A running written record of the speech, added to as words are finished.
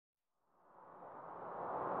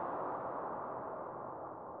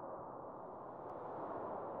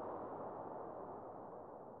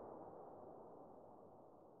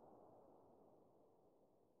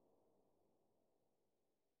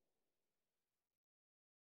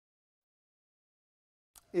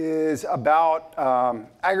is about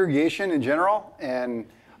aggregation in general and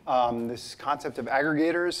this concept of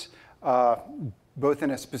aggregators, both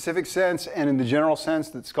in a specific sense and in the general sense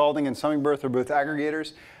that Scalding and Summingbird are both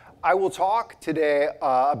aggregators. I will talk today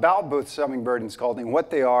about both Summingbird and Scalding, what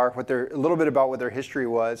they are, a little bit about what their history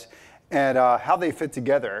was, and how they fit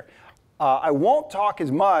together. I won't talk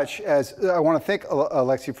as much as, I want to thank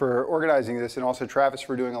Alexi for organizing this and also Travis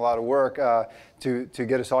for doing a lot of work to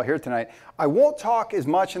get us all here tonight. I won't talk as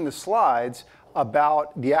much in the slides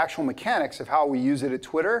about the actual mechanics of how we use it at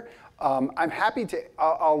Twitter. I'm happy to,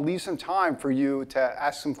 I'll leave some time for you to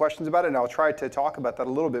ask some questions about it, and I'll try to talk about that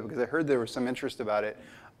a little bit because I heard there was some interest about it.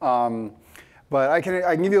 But I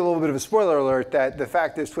can give you a little bit of a spoiler alert that the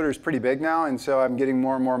fact is Twitter is pretty big now, and so I'm getting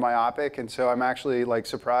more and more myopic, and so I'm actually like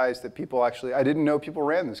surprised that people actually, I didn't know people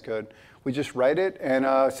ran this code. We just write it and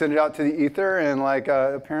send it out to the ether, and like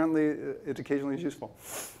apparently it occasionally is useful.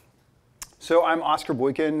 So I'm Oscar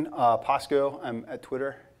Boykin, Posco, I'm at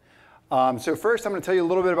Twitter. So first I'm going to tell you a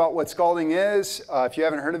little bit about what Scalding is, if you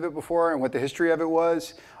haven't heard of it before, and what the history of it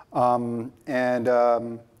was.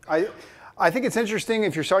 I think it's interesting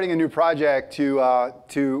if you're starting a new project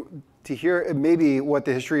to hear maybe what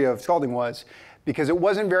the history of Scalding was, because it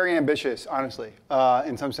wasn't very ambitious, honestly,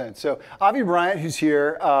 in some sense. So Avi Bryant, who's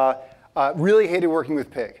here, really hated working with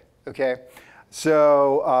Pig. Okay,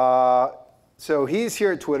 so he's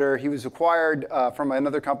here at Twitter. He was acquired from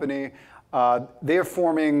another company. They are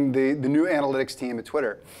forming the new analytics team at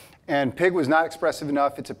Twitter. And Pig was not expressive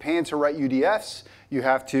enough. It's a pain to write UDFs. You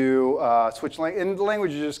have to switch language, and the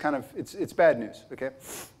language is just kind of, it's bad news, okay?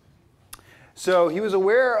 So he was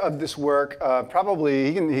aware of this work.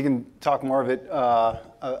 Probably, he can talk more of it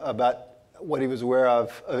about what he was aware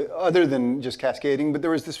of, other than just cascading. But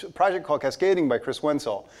there was this project called Cascading by Chris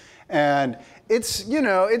Wenzel. And it's,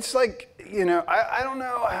 it's like, I don't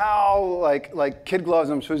know how like kid gloves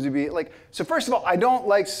I'm supposed to be like. So first of all, I don't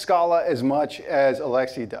like Scala as much as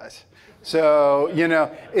Alexi does. So,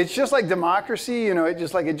 it's just like democracy,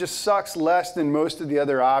 it just sucks less than most of the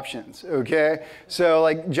other options, okay? So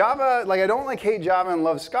like Java, I don't like hate Java and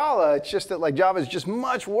love Scala, it's just that like Java is just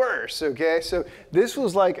much worse, okay? So this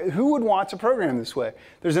was like, who would want to program this way?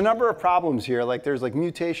 There's a number of problems here, like there's like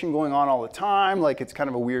mutation going on all the time, like it's kind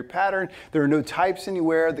of a weird pattern. There are no types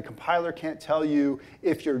anywhere, the compiler can't tell you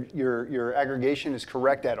if your aggregation is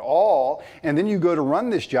correct at all, and then you go to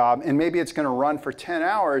run this job, and maybe it's gonna run for 10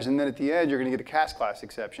 hours, and then at the end, you're going to get a cast class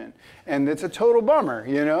exception, and it's a total bummer,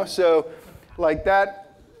 So, like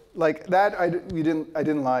that, I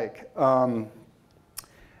didn't like.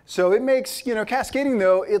 So it makes, cascading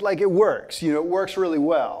though, it works. It works really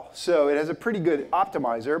well. So it has a pretty good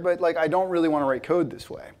optimizer, but like I don't really want to write code this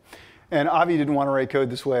way, and Avi didn't want to write code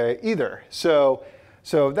this way either. So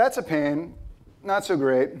that's a pain, not so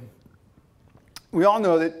great. We all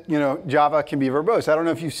know that Java can be verbose. I don't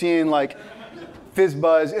know if you've seen like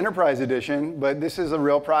FizzBuzz Enterprise Edition, but this is a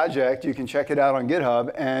real project. You can check it out on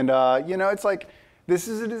GitHub, and it's like, this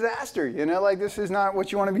is a disaster. Like this is not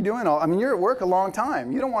what you want to be doing. You're at work a long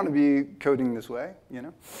time. You don't want to be coding this way.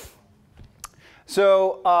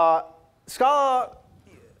 So Scala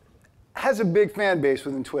has a big fan base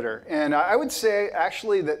within Twitter, and I would say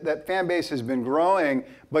actually that fan base has been growing,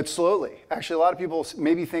 but slowly. Actually, a lot of people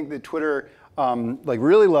maybe think that Twitter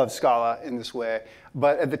really loves Scala in this way.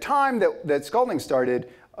 But at the time that Scalding started,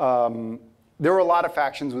 there were a lot of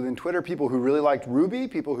factions within Twitter, people who really liked Ruby,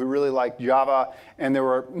 people who really liked Java, and there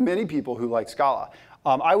were many people who liked Scala.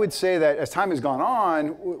 I would say that as time has gone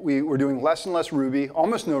on, we're doing less and less Ruby,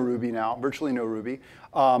 almost no Ruby now, virtually no Ruby.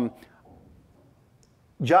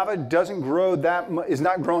 Java doesn't grow is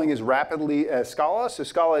not growing as rapidly as Scala, so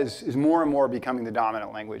Scala is more and more becoming the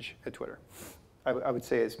dominant language at Twitter. I would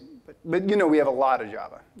say but we have a lot of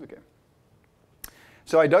Java. Okay.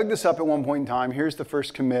 So I dug this up at one point in time. Here's the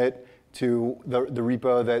first commit to the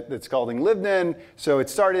repo that Scalding lived in. So it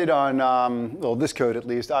started on, this code at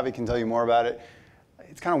least. Avi can tell you more about it.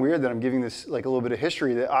 It's kind of weird that I'm giving this like a little bit of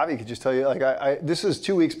history that Avi could just tell you. Like this is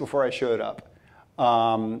 2 weeks before I showed up.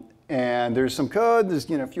 And there's some code, there's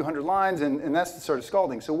a few hundred lines, and that's the sort of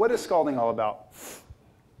Scalding. So what is Scalding all about?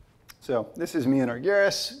 So this is me and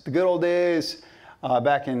Argyris, the good old days,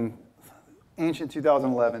 back in ancient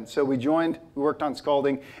 2011. So we worked on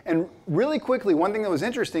Scalding, and really quickly, one thing that was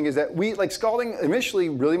interesting is that Scalding initially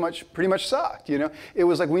pretty much sucked. It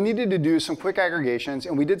was like we needed to do some quick aggregations,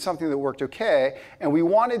 and we did something that worked okay, and we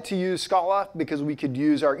wanted to use Scala because we could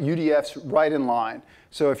use our UDFs right in line.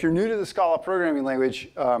 So if you're new to the Scala programming language,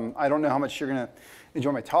 I don't know how much you're going to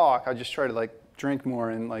enjoy my talk. I'll just try to drink more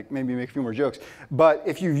and like maybe make a few more jokes. But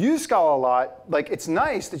if you've used Scala a lot, like it's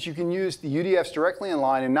nice that you can use the UDFs directly in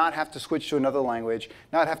line and not have to switch to another language,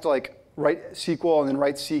 not have to like write SQL and then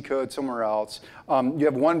write C code somewhere else. You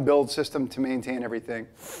have one build system to maintain everything.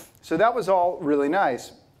 So that was all really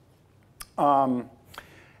nice.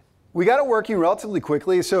 We got it working relatively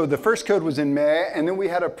quickly. So the first code was in May, and then we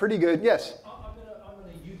had a pretty good, yes? I'm in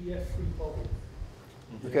a UDF free bubble.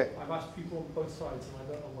 Okay. I've asked people on both sides, and I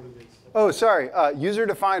don't know what it is. Oh, sorry,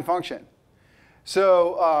 user-defined function.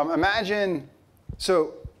 So imagine,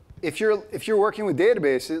 so if you're working with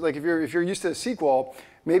databases, like if you're used to SQL,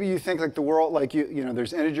 maybe you think like the world, like you know,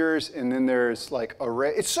 there's integers and then there's like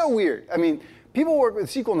array. It's so weird. I mean, people work with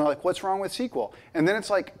SQL and they're like, what's wrong with SQL? And then it's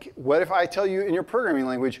like, what if I tell you in your programming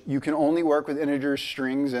language, you can only work with integers,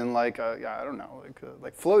 strings, and like, I don't know,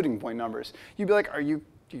 like floating point numbers? You'd be like, are you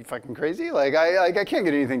fucking crazy? Like I can't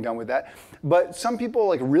get anything done with that. But some people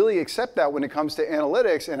like really accept that when it comes to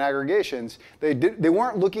analytics and aggregations. They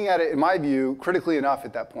weren't looking at it, in my view, critically enough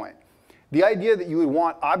at that point. The idea that you would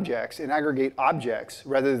want objects and aggregate objects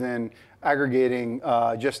rather than aggregating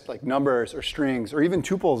just like numbers or strings or even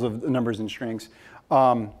tuples of numbers and strings,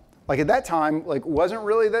 like at that time, like wasn't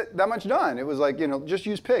really that much done. It was like, you know, just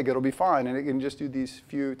use Pig, it'll be fine, and it can just do these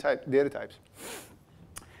few data types.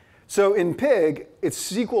 So in Pig,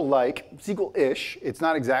 it's SQL-like, SQL-ish. It's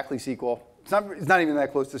not exactly SQL. It's not even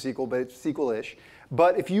that close to SQL, but it's SQL-ish.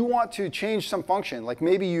 But if you want to change some function, like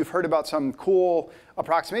maybe you've heard about some cool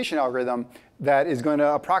approximation algorithm that is going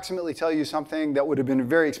to approximately tell you something that would have been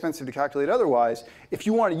very expensive to calculate otherwise, if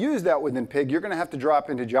you want to use that within Pig, you're going to have to drop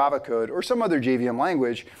into Java code or some other JVM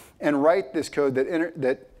language and write this code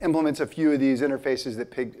that implements a few of these interfaces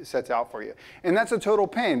that Pig sets out for you. And that's a total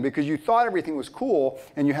pain because you thought everything was cool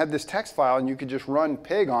and you had this text file and you could just run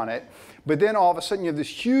Pig on it. But then all of a sudden you have this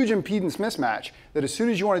huge impedance mismatch that as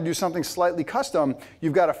soon as you want to do something slightly custom,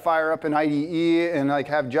 you've got to fire up an IDE and like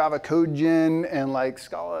have Java code gen and like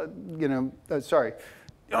Scala, you know, sorry,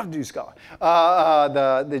 you don't have to do Scala.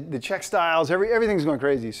 The check styles, everything's going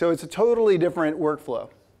crazy. So it's a totally different workflow.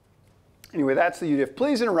 Anyway, that's the UDF.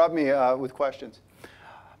 Please interrupt me with questions.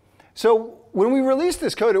 So when we released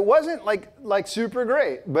this code, it wasn't like super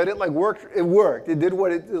great, but it like worked. It worked. It did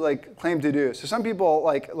what it like claimed to do. So some people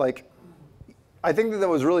like I think that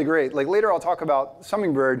was really great. Like later I'll talk about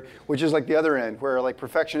Hummingbird, which is like the other end, where like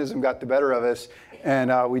perfectionism got the better of us,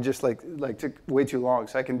 and we just like took way too long.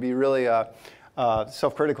 So I can be really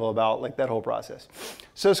self-critical about like that whole process.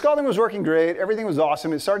 So Scalding was working great. Everything was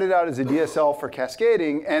awesome. It started out as a DSL for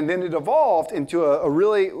cascading, and then it evolved into a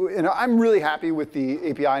really, and I'm really happy with the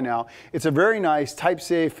API now. It's a very nice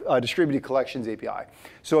type-safe distributed collections API.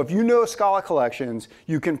 So if you know Scala collections,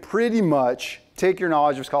 you can pretty much take your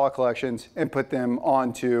knowledge of Scala collections and put them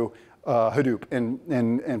onto Hadoop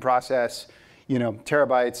and process, you know,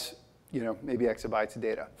 terabytes, you know, maybe exabytes of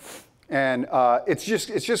data. And it's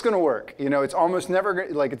just going to work. You know, it's almost never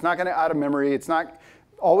like it's not going to out of memory. It's not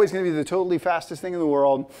always going to be the totally fastest thing in the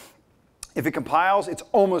world. If it compiles, it's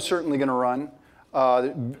almost certainly going to run.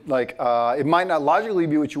 It might not logically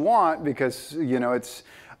be what you want because you know it's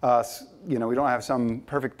you know we don't have some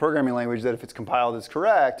perfect programming language that if it's compiled is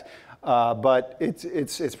correct. But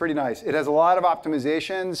it's pretty nice. It has a lot of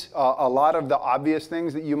optimizations, a lot of the obvious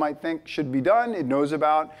things that you might think should be done. It knows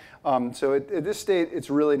about. So at this state, it's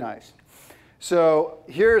really nice. So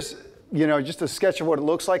here's just a sketch of what it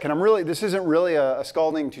looks like. And this isn't really a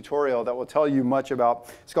Scalding tutorial that will tell you much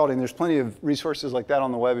about Scalding. There's plenty of resources like that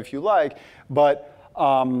on the web if you like. But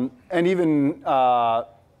and even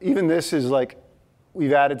this is like.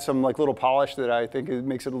 We've added some like little polish that I think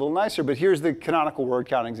makes it a little nicer, but here's the canonical word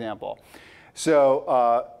count example.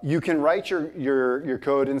 So you can write your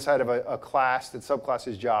code inside of a class that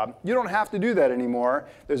subclasses job. You don't have to do that anymore.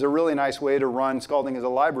 There's a really nice way to run Scalding as a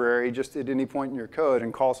library just at any point in your code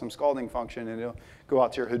and call some Scalding function and it'll go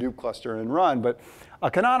out to your Hadoop cluster and run. But a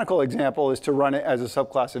canonical example is to run it as a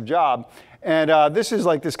subclass of job. And this is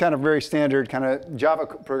like this kind of very standard kind of Java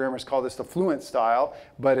programmers call this the fluent style,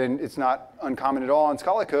 but it's not uncommon at all in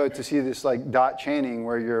Scala code to see this like dot chaining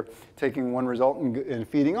where you're taking one result and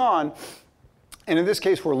feeding on. And in this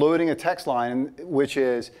case, we're loading a text line, which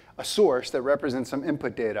is a source that represents some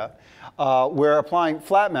input data. We're applying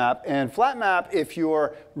flat map, and flat map, if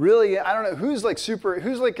you're really, I don't know, who's like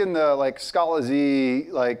in the like Scala Z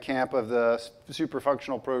like camp of the super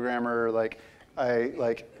functional programmer,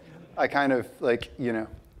 I kind of like, yeah.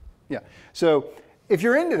 So if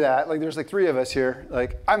you're into that, like there's like 3 of us here,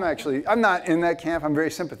 like I'm not in that camp. I'm very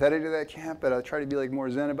sympathetic to that camp, but I try to be like more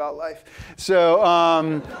zen about life. So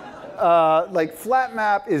like flat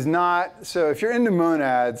map is not, so if you're into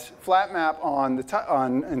monads, flat map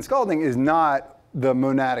in Scalding is not the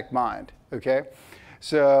monadic mind, okay?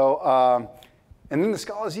 So, and then the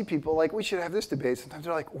Scala Z people, like, we should have this debate. Sometimes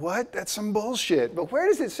they're like, what? That's some bullshit. But where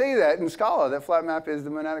does it say that in Scala, that flat map is the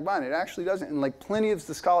monadic mind? It actually doesn't. And like plenty of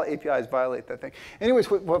the Scala APIs violate that thing.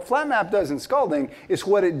 Anyways, what flat map does in scalding is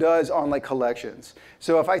what it does on like collections.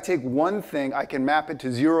 So if I take one thing, I can map it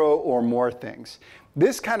to 0 or more things.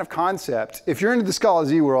 This kind of concept, if you're into the Scala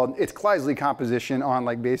Z world, it's Kleisli composition on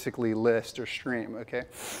like basically list or stream, okay?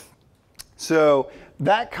 So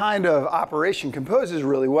that kind of operation composes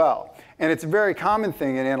really well. And it's a very common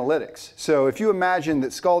thing in analytics. So if you imagine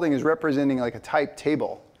that scalding is representing like a type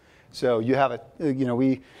table, so you have a, you know,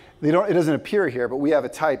 it doesn't appear here, but we have a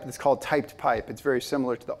type that's called typed pipe. It's very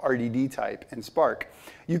similar to the RDD type in Spark.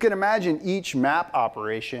 You can imagine each map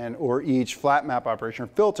operation or each flat map operation or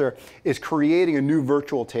filter is creating a new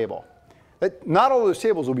virtual table. Not all those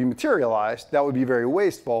tables will be materialized. That would be very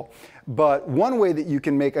wasteful. But one way that you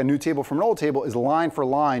can make a new table from an old table is line for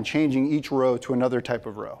line, changing each row to another type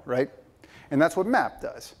of row, right? And that's what map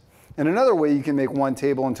does. And another way you can make one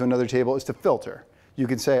table into another table is to filter. You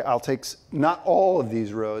can say, I'll take not all of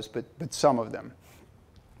these rows, but some of them.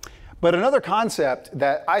 But another concept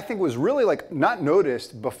that I think was really like not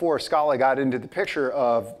noticed before Scala got into the picture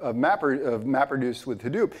of MapReduce with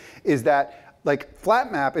Hadoop is that like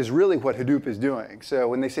flat map is really what Hadoop is doing. So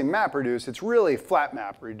when they say MapReduce, it's really flat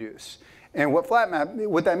map reduce. And what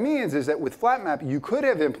that means is that with flat map, you could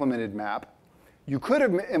have implemented map, you could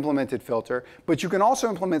have implemented filter, but you can also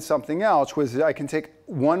implement something else, which is I can take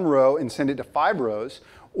one row and send it to 5 rows,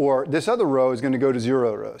 or this other row is going to go to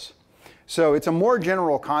 0 rows. So it's a more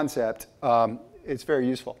general concept. It's very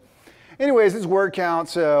useful. Anyways, it's word count.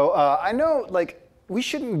 So I know like we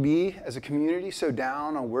shouldn't be, as a community, so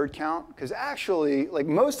down on word count, because actually, like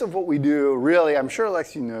most of what we do, really, I'm sure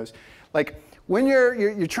Alexi knows, like when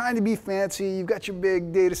you're trying to be fancy, you've got your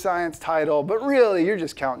big data science title, but really you're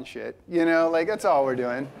just counting shit, you know, like that's all we're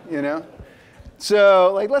doing, you know?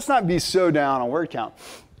 So like let's not be so down on word count.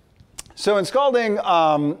 So in scalding,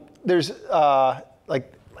 there's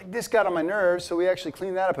like this got on my nerves, so we actually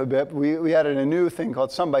cleaned that up a bit. We added a new thing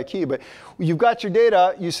called sum by key, but you've got your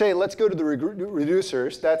data, you say, let's go to the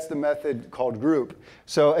reducers. That's the method called group.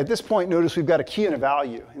 So at this point, notice we've got a key and a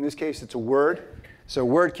value. In this case, it's a word. So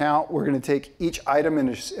word count, we're going to take each item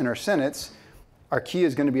in our sentence. Our key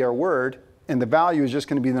is going to be our word, and the value is just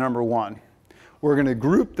going to be the number 1. We're going to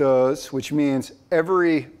group those, which means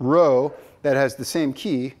every row that has the same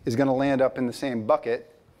key is going to land up in the same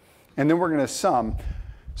bucket. And then we're going to sum.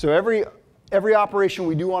 So every operation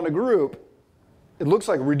we do on a group, it looks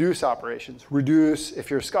like reduce operations. Reduce, if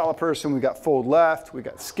you're a Scala person, we've got fold left, we've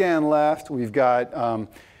got scan left, we've got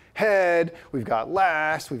head, we've got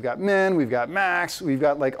last, we've got min, we've got max, we've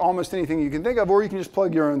got like almost anything you can think of, or you can just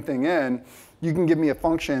plug your own thing in. You can give me a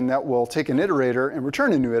function that will take an iterator and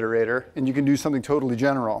return a new iterator, and you can do something totally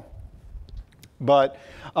general. But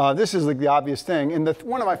this is like the obvious thing. And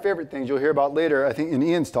one of my favorite things you'll hear about later, I think in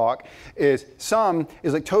Ian's talk, is sum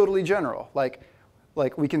is like totally general. Like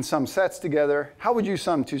we can sum sets together. How would you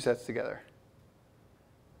sum 2 sets together?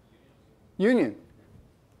 Union.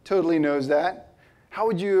 Totally knows that. How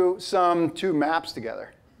would you sum 2 maps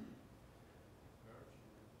together?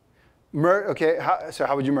 Merge. Okay, so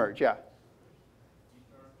how would you merge? Yeah.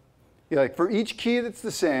 Yeah, like for each key that's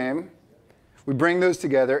the same, we bring those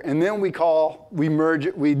together, and then we merge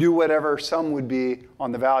it, we do whatever sum would be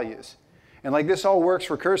on the values. And like this all works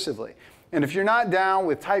recursively. And if you're not down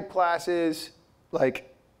with type classes,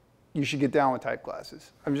 like you should get down with type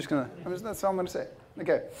classes. That's all I'm gonna say.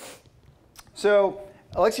 Okay. So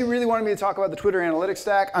Alexi really wanted me to talk about the Twitter analytics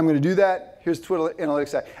stack. I'm going to do that. Here's the Twitter analytics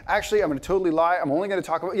stack. Actually, I'm going to totally lie. I'm only going to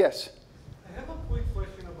talk about, yes? I have a quick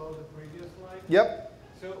question about the previous slide. Yep.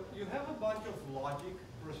 So you have a bunch of logic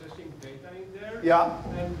processing data in there. Yeah.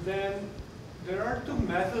 And then there are 2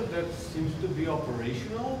 methods that seems to be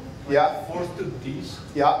operational. Like yeah. Force to disk.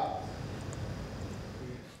 Yeah.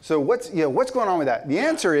 So what's going on with that? The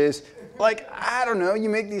answer is, like, I don't know, you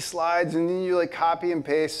make these slides and then you like copy and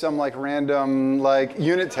paste some like random like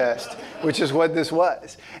unit test, which is what this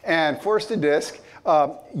was. And force to disk,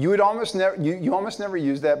 you would almost never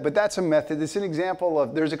use that, but that's a method. It's an example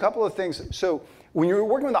of, there's a couple of things. So when you're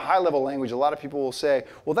working with a high level language, a lot of people will say,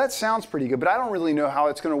 well, that sounds pretty good, but I don't really know how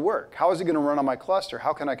it's going to work. How is it going to run on my cluster?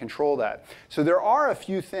 How can I control that? So there are a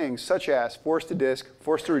few things such as force to disk,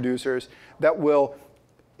 force to reducers that will,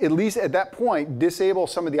 at least at that point, disable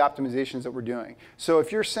some of the optimizations that we're doing. So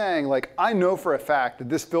if you're saying, like, I know for a fact that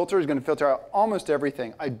this filter is going to filter out almost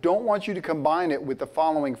everything, I don't want you to combine it with the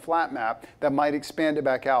following flat map that might expand it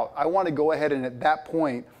back out. I want to go ahead and at that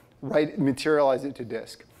point, materialize it to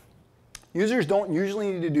disk. Users don't usually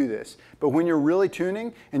need to do this, but when you're really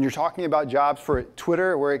tuning and you're talking about jobs for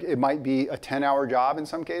Twitter, where it might be a 10-hour job in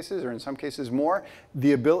some cases, or in some cases more,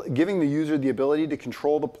 giving the user the ability to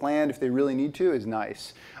control the plan if they really need to is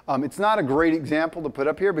nice. It's not a great example to put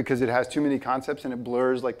up here because it has too many concepts and it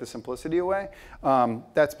blurs like the simplicity away.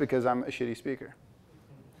 That's because I'm a shitty speaker.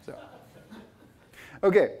 So.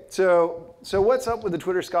 Okay, so what's up with the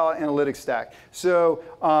Twitter Scala analytics stack? So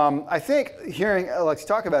I think hearing Alex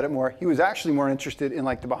talk about it more, he was actually more interested in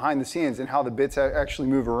like the behind the scenes and how the bits actually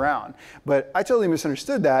move around. But I totally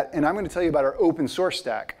misunderstood that, and I'm going to tell you about our open source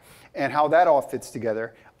stack and how that all fits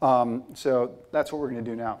together. So that's what we're going to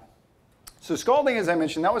do now. So Scalding, as I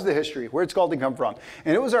mentioned, that was the history. Where'd Scalding come from?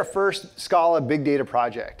 And it was our first Scala big data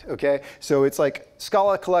project, okay? So it's like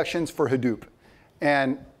Scala collections for Hadoop.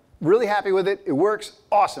 And really happy with it. It works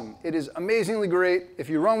awesome. It is amazingly great. If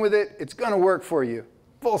you run with it, it's going to work for you.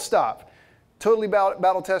 Full stop. Totally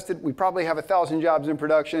battle tested. We probably have 1,000 jobs in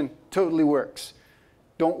production. Totally works.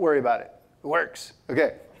 Don't worry about it. It works.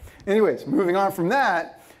 Okay. Anyways, moving on from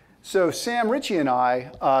that. So Sam Ritchie and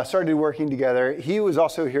I started working together. He was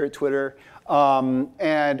also here at Twitter.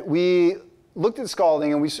 And we looked at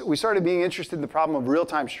Scalding, and we started being interested in the problem of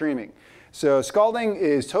real-time streaming. So Scalding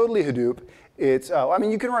is totally Hadoop. It's, I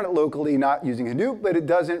mean, you can run it locally, not using Hadoop, but it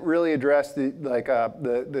doesn't really address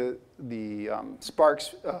the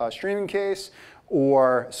Sparks streaming case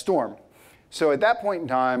or Storm. So at that point in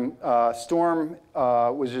time, Storm,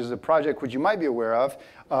 which is a project which you might be aware of,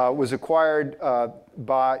 was acquired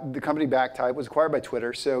by the company Bactype, was acquired by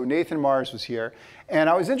Twitter. So Nathan Mars was here. And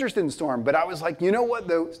I was interested in Storm, but I was like, you know what?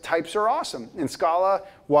 Those types are awesome. And Scala,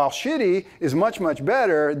 while shitty, is much, much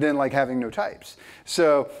better than like having no types.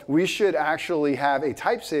 So we should actually have a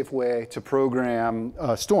type-safe way to program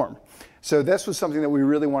Storm. So this was something that we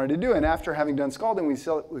really wanted to do. And after having done Scalding, we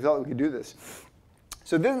thought we could do this.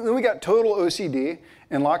 So then we got total OCD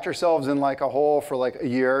and locked ourselves in like a hole for like a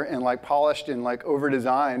year and like polished and like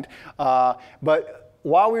over-designed. But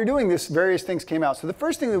while we were doing this, various things came out. So the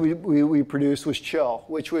first thing that we produced was Chill,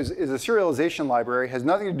 which is a serialization library. It has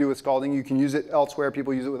nothing to do with Scalding. You can use it elsewhere.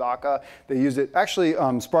 People use it with Akka. They use it. Actually,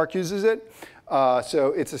 Spark uses it.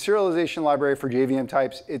 So it's a serialization library for JVM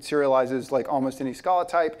types. It serializes like almost any Scala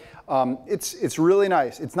type. It's really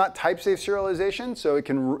nice. It's not type-safe serialization, so it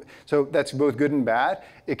can. So that's both good and bad.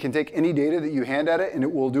 It can take any data that you hand at it, and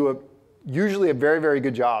it will do usually a very, very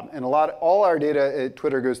good job. And all our data at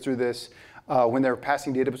Twitter goes through this when they're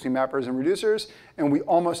passing data between mappers and reducers, and we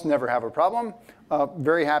almost never have a problem.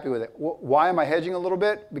 Very happy with it. Why am I hedging a little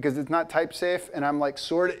bit? Because it's not type safe, and I'm like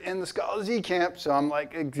sort of in the Scala Z camp, so I'm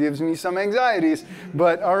like, it gives me some anxieties,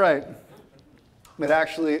 but all right. But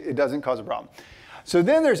actually, it doesn't cause a problem. So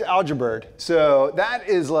then there's Algebird. So that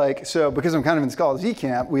is like, so because I'm kind of in Scala Z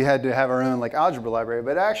camp, we had to have our own like algebra library.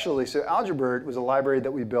 But actually, so Algebird was a library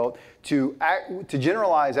that we built to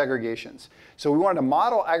generalize aggregations. So we wanted to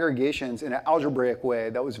model aggregations in an algebraic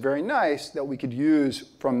way that was very nice that we could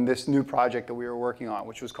use from this new project that we were working on,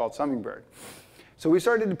 which was called Summingbird. So we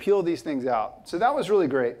started to peel these things out. So that was really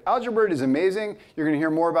great. Algebird is amazing. You're going to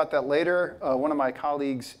hear more about that later. One of my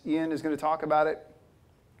colleagues, Ian, is going to talk about it.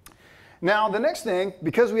 Now, the next thing,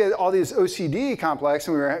 because we had all these OCD complex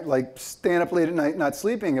and we were like staying up late at night not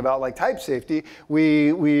sleeping about like type safety,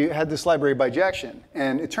 we had this library bijection.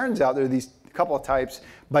 And it turns out there are these couple of types,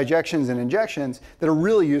 bijections and injections, that are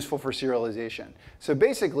really useful for serialization. So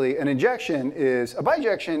basically, a bijection is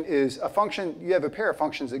a function. You have a pair of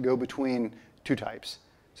functions that go between two types.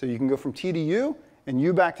 So you can go from T to U and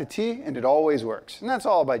U back to T, and it always works. And that's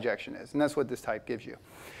all a bijection is, and that's what this type gives you.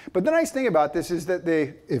 But the nice thing about this is that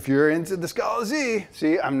if you're into the Scala Z,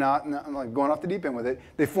 see, I'm like going off the deep end with it,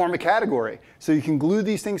 they form a category. So you can glue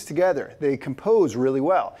these things together. They compose really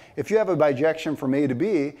well. If you have a bijection from A to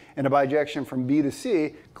B and a bijection from B to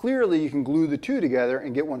C, clearly you can glue the two together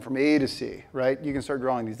and get one from A to C, right? You can start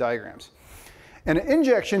drawing these diagrams. And an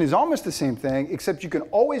injection is almost the same thing, except you can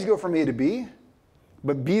always go from A to B,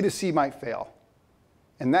 but B to C might fail.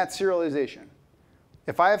 And that's serialization.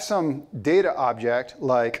 If I have some data object,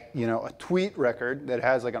 like a tweet record that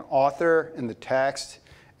has like an author and the text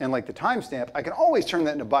and like the timestamp, I can always turn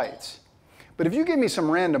that into bytes. But if you give me some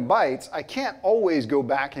random bytes, I can't always go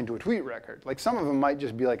back into a tweet record. Like some of them might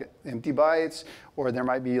just be like empty bytes, or there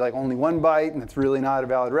might be like only one byte and it's really not a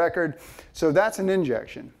valid record. So that's an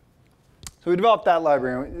injection. So we developed that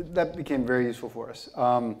library, and that became very useful for us.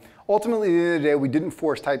 Ultimately, at the end of the day, we didn't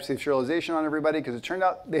force type-safe serialization on everybody because it turned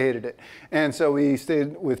out they hated it. And so we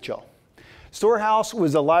stayed with Chill. Storehouse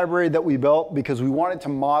was a library that we built because we wanted to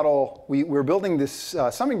model, we were building this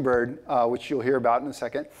Hummingbird, which you'll hear about in a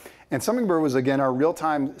second. And Hummingbird was, again, our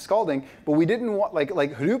real-time scalding, but we didn't want, like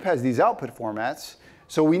Hadoop has these output formats,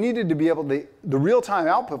 so we needed to be able to, the real-time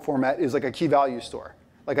output format is like a key value store.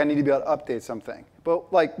 Like I need to be able to update something.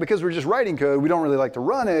 But like, because we're just writing code, we don't really like to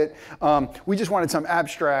run it. We just wanted some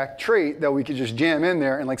abstract trait that we could just jam in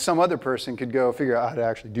there and like some other person could go figure out how to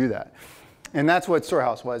actually do that. And that's what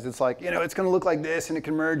Storehouse was. It's like, it's going to look like this and it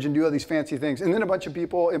can merge and do all these fancy things. And then a bunch of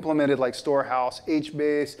people implemented like Storehouse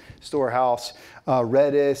HBase, Storehouse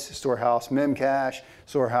Redis, Storehouse Memcache,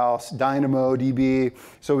 Storehouse DynamoDB.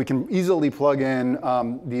 So we can easily plug in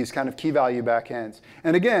these kind of key value backends.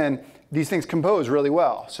 And again, these things compose really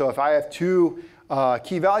well. So if I have two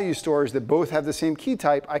key value stores that both have the same key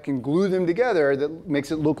type, I can glue them together that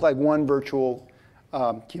makes it look like one virtual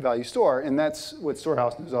key value store. And that's what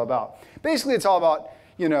Storehouse is all about. Basically, it's all about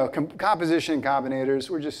composition and combinators.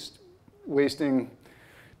 We're just wasting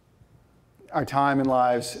our time and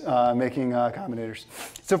lives making combinators.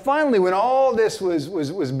 So finally, when all this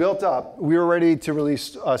was built up, we were ready to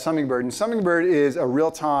release Hummingbird. And Hummingbird is a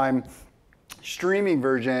real-time streaming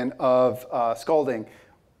version of Scalding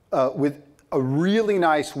with a really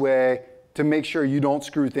nice way to make sure you don't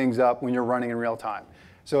screw things up when you're running in real time.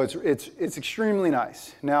 So it's extremely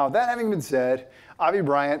nice. Now, that having been said, Avi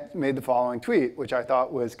Bryant made the following tweet, which I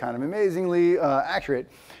thought was kind of amazingly accurate,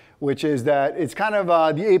 which is that it's kind of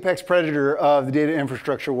the apex predator of the data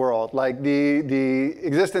infrastructure world. Like the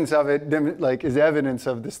existence of it is evidence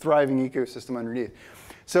of this thriving ecosystem underneath.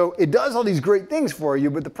 So it does all these great things for you,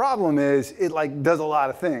 but the problem is it does a lot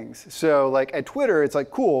of things. So at Twitter, it's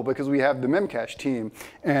cool because we have the Memcache team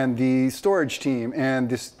and the storage team and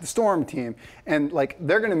the Storm team, and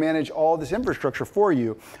they're going to manage all this infrastructure for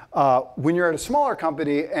you. When you're at a smaller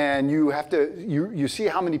company and you have to, you see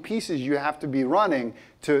how many pieces you have to be running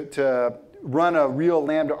to run a real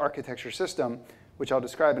Lambda architecture system, which I'll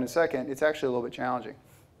describe in a second, it's actually a little bit challenging.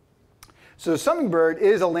 So Hummingbird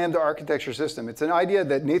is a Lambda architecture system. It's an idea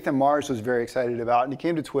that Nathan Mars was very excited about, and he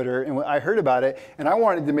came to Twitter, and I heard about it, and I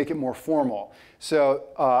wanted to make it more formal. So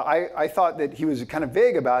I thought that he was kind of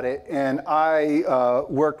vague about it, and I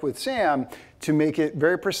worked with Sam to make it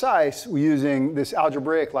very precise using this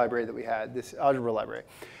algebraic library that we had, this algebra library.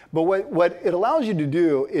 But what it allows you to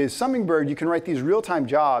do is Hummingbird, you can write these real-time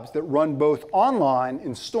jobs that run both online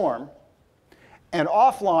in Storm, and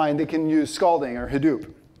offline they can use Scalding or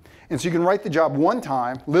Hadoop. And so you can write the job one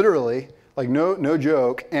time, literally, no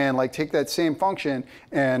joke, and take that same function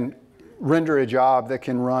and render a job that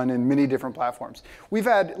can run in many different platforms. We've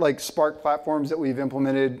had Spark platforms that we've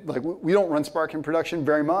implemented. We don't run Spark in production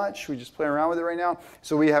very much. We just play around with it right now.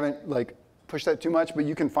 So we haven't pushed that too much, but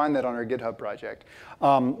you can find that on our GitHub project.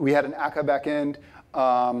 We had an Akka backend.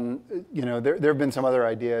 There have been some other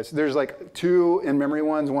ideas. There's 2 in-memory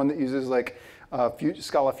ones, one that uses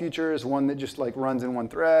Scala futures, one that just runs in one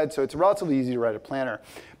thread. So it's relatively easy to write a planner.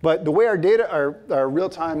 But the way our data are real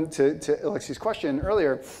time, to Alexi's question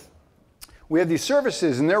earlier, we have these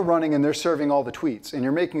services and they're running and they're serving all the tweets. And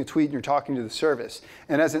you're making a tweet and you're talking to the service.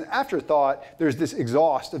 And as an afterthought, there's this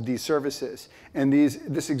exhaust of these services. And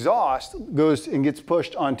this exhaust goes and gets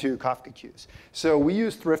pushed onto Kafka queues. So we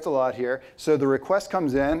use Thrift a lot here. So the request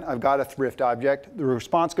comes in, I've got a Thrift object. The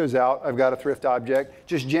response goes out, I've got a Thrift object.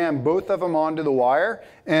 Just jam both of them onto the wire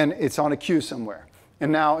and it's on a queue somewhere.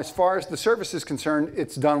 And now as far as the service is concerned,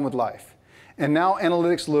 it's done with life. And now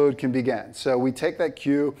analytics load can begin. So we take that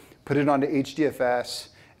queue, put it onto HDFS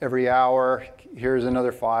every hour. Here's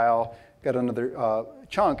another file, got another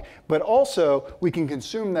chunk. But also, we can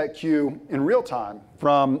consume that queue in real time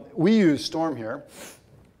we use Storm here.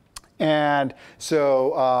 And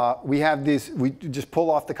so we have these, we just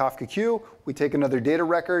pull off the Kafka queue, we take another data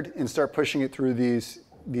record and start pushing it through these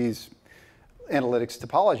analytics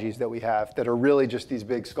topologies that we have that are really just these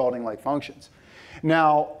big Scalding-like functions.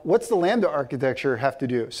 Now, what's the Lambda architecture have to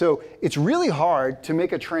do? So it's really hard to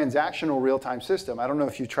make a transactional real-time system. I don't know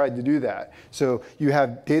if you tried to do that. So you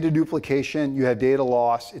have data duplication, you have data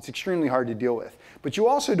loss. It's extremely hard to deal with. But you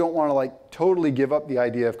also don't want to totally give up the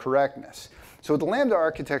idea of correctness. So with the Lambda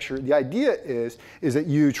architecture, the idea is that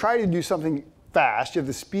you try to do something fast, you have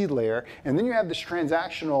the speed layer, and then you have this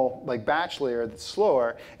transactional batch layer that's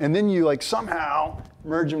slower, and then you somehow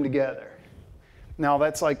merge them together. Now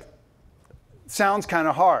that's sounds kind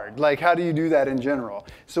of hard. How do you do that in general?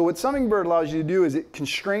 So what Hummingbird allows you to do is it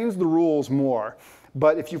constrains the rules more.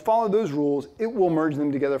 But if you follow those rules, it will merge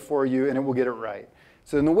them together for you and it will get it right.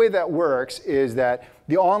 So in the way that works is that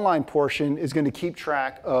the online portion is going to keep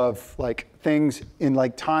track of things in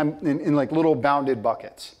time in little bounded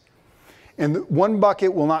buckets. And one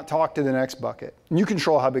bucket will not talk to the next bucket. And you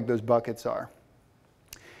control how big those buckets are.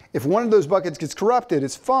 If one of those buckets gets corrupted,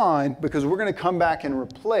 it's fine because we're going to come back and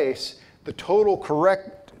replace the total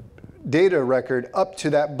correct data record up to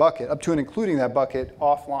that bucket, up to and including that bucket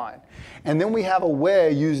offline. And then we have a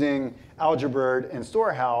way using Algebird and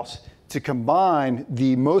Storehouse to combine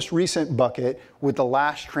the most recent bucket with the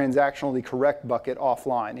last transactionally correct bucket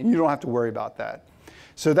offline. And you don't have to worry about that.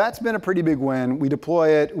 So that's been a pretty big win. We deploy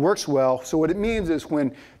it, works well. So what it means is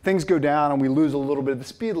when things go down and we lose a little bit of the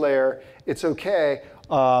speed layer, it's okay.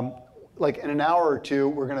 Like in an hour or two,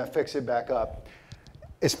 we're going to fix it back up.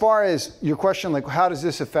 As far as your question, like how does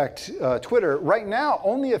this affect Twitter? Right now,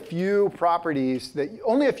 only a few things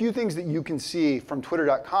that you can see from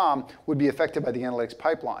twitter.com would be affected by the analytics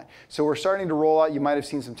pipeline. So we're starting to roll out, you might have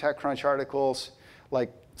seen some TechCrunch articles,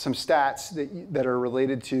 like some stats that are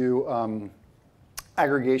related to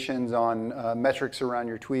aggregations on metrics around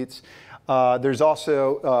your tweets. There's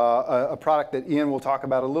also a product that Ian will talk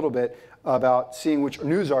about a little bit about seeing which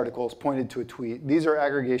news articles pointed to a tweet. These are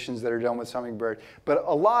aggregations that are done with Hummingbird. But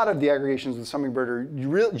a lot of the aggregations with Hummingbird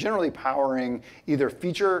are generally powering either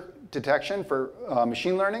feature detection for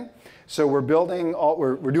machine learning. So we're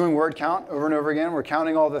doing word count over and over again. We're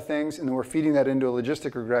counting all the things, and then we're feeding that into a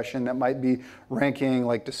logistic regression that might be ranking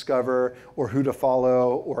like Discover or who to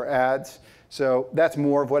follow or ads. So that's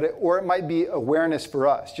more of what or it might be awareness for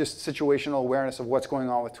us, just situational awareness of what's going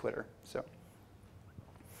on with Twitter.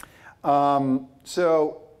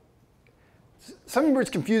 So Hummingbird's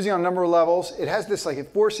confusing on a number of levels. It has this, like,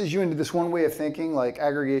 it forces you into this one way of thinking, like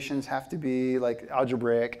aggregations have to be like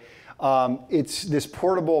algebraic. It's this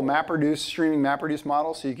portable streaming MapReduce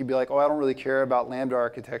model. So you could be like, oh, I don't really care about Lambda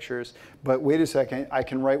architectures, but wait a second, I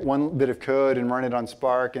can write one bit of code and run it on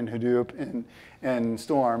Spark and Hadoop and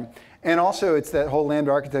Storm. And also, it's that whole Lambda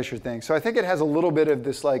architecture thing. So I think it has a little bit of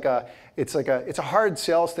this, it's a hard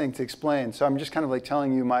sales thing to explain. So I'm just kind of like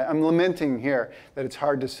telling you I'm lamenting here that it's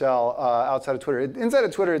hard to sell outside of Twitter. Inside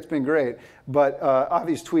of Twitter, it's been great, but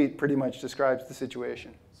Avi's tweet pretty much describes the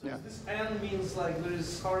situation. So yeah. This end means like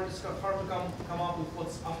it's hard to come up with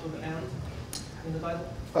what's after the end in the title?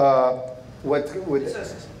 It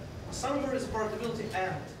says, Hummingbird is a portability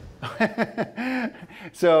end.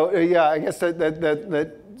 So yeah, I guess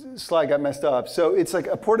that slide got messed up. So it's like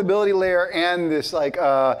a portability layer and this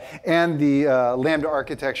and the Lambda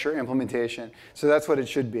architecture implementation. So that's what it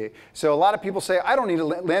should be. So a lot of people say, I don't need a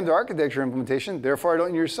Lambda architecture implementation, therefore I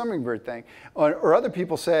don't need your Hummingbird thing. Or other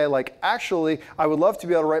people say, like, actually, I would love to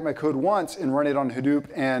be able to write my code once and run it on Hadoop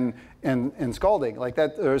and Scalding, like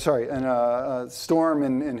that, or sorry, and Storm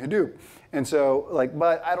and Hadoop. And so, like,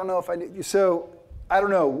 but I don't know if I need, so I don't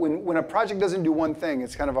know, when a project doesn't do one thing,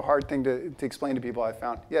 it's kind of a hard thing to explain to people, I've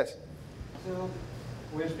found. Yes? So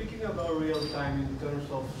we're speaking about real time in terms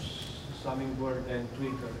of Hummingbird and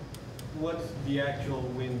Twitter. What's the actual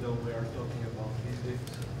window we are talking about? Is it?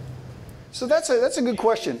 So that's a good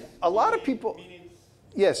question. A lot of people,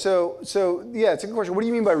 yeah, so yeah, it's a good question. What do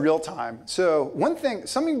you mean by real time? So one thing,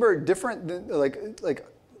 Hummingbird different than, like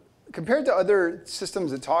compared to other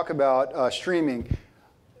systems that talk about streaming,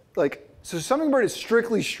 so Hummingbird is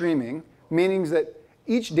strictly streaming, meaning that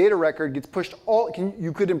each data record gets pushed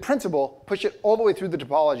you could in principle push it all the way through the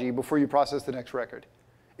topology before you process the next record,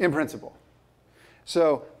 in principle.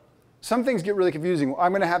 So some things get really confusing.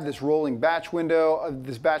 I'm going to have this rolling batch window.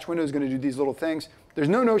 This batch window is going to do these little things. There's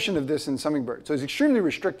no notion of this in Hummingbird. So it's extremely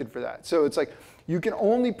restricted for that. So it's like you can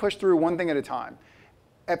only push through one thing at a time.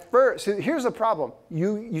 At first, so here's the problem.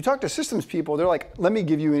 You talk to systems people, they're like, let me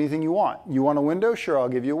give you anything you want. You want a window? Sure, I'll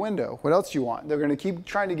give you a window. What else do you want? They're going to keep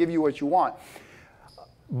trying to give you what you want.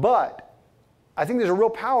 But I think there's a real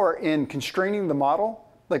power in constraining the model.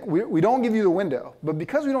 Like, we don't give you the window, but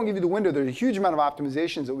because we don't give you the window, there's a huge amount of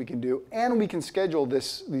optimizations that we can do, and we can schedule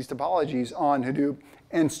these topologies on Hadoop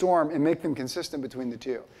and Storm and make them consistent between the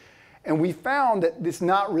two. And we found that it's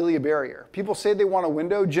not really a barrier. People say they want a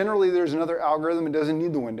window. Generally, there's another algorithm that doesn't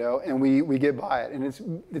need the window, and we get by it. And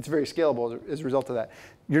it's very scalable as a result of that.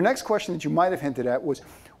 Your next question that you might have hinted at was,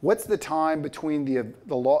 what's the time between the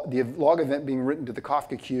log event being written to the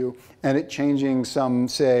Kafka queue and it changing some,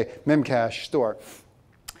 say, memcache store?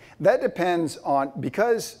 That depends on,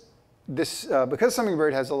 because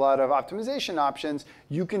Hummingbird has a lot of optimization options,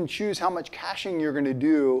 you can choose how much caching you're going to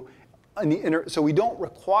do. So we don't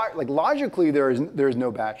require, like, logically there is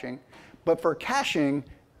no batching, but for caching,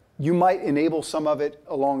 you might enable some of it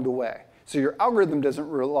along the way. So your algorithm doesn't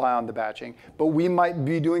rely on the batching, but we might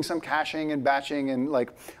be doing some caching and batching and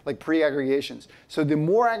like pre-aggregations. So the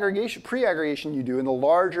more pre-aggregation you do and the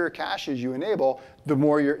larger caches you enable, the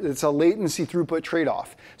more it's a latency throughput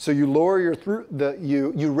trade-off. So you lower your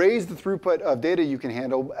you raise the throughput of data you can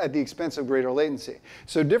handle at the expense of greater latency.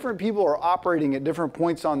 So different people are operating at different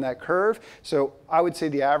points on that curve. So I would say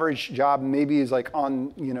the average job maybe is like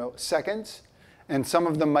on seconds, and some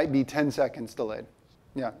of them might be 10 seconds delayed.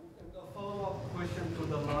 Yeah. A follow-up question to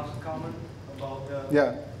the last comment about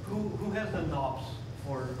yeah. Who has the knobs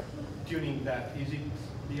for tuning that? Is it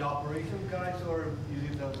the operation guys or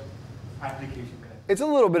is it the application guys? It's a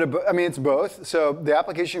little bit of, it's both. So the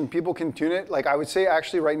application, people can tune it. Like I would say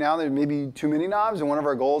actually right now there may be too many knobs, and one of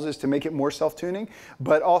our goals is to make it more self-tuning.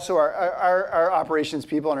 But also our operations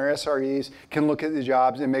people and our SREs can look at the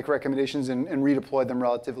jobs and make recommendations and redeploy them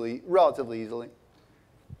relatively easily.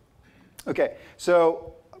 Okay,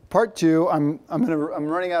 so part 2, I'm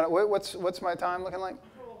running out of, what's my time looking like?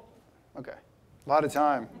 Okay, a lot of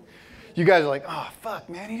time. You guys are like, oh fuck,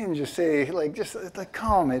 man, he didn't just say just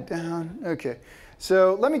calm it down. Okay,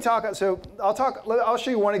 so let me talk. So I'll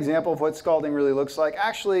show you one example of what scalding really looks like.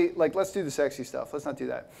 Actually, let's do the sexy stuff. Let's not do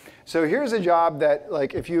that. So here's a job that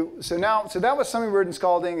so that was Hummingbird and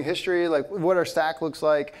scalding history, what our stack looks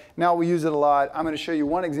like. Now we use it a lot. I'm going to show you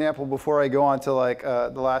one example before I go on to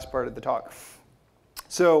the last part of the talk.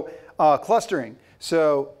 So clustering.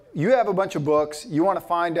 So you have a bunch of books. You want to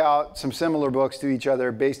find out some similar books to each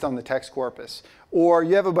other based on the text corpus. Or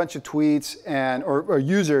you have a bunch of tweets or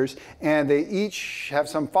users, and they each have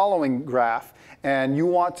some following graph, and you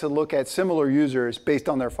want to look at similar users based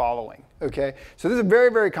on their following. Okay, so this is a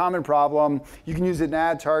very, very common problem. You can use it in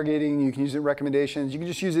ad targeting. You can use it in recommendations. You can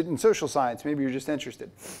just use it in social science. Maybe you're just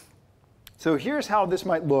interested. So here's how this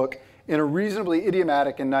might look in a reasonably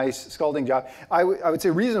idiomatic and nice scalding job. I would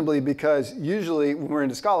say reasonably because usually when we're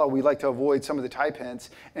into Scala, we like to avoid some of the type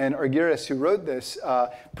hints. And Argyris, who wrote this,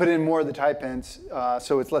 put in more of the type hints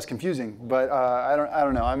so it's less confusing. But I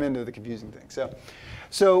don't know. I'm into the confusing thing.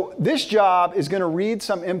 So this job is going to read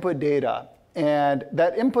some input data. And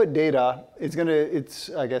that input data is going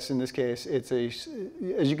to, I guess in this case, as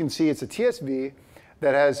you can see, it's a TSV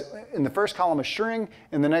that has in the first column a string,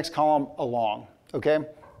 in the next column a long. Okay?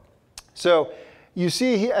 So you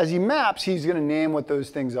see, as he maps, he's going to name what those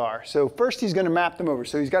things are. So first, he's going to map them over.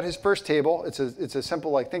 So he's got his first table. It's a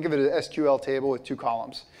simple, think of it as an SQL table with 2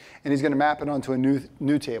 columns. And he's going to map it onto a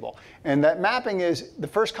new table. And that mapping is, the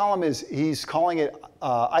first column is, he's calling it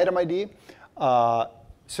item ID.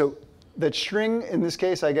 So that string, in this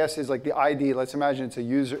case, I guess, is like the ID. Let's imagine it's a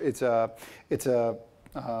user, it's a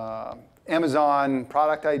Amazon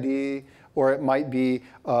product ID, or it might be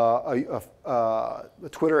a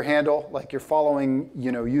Twitter handle, like you're following,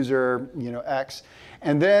 user, X.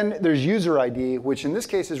 And then there's user ID, which in this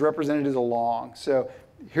case is represented as a long. So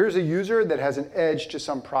here's a user that has an edge to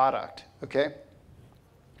some product, okay,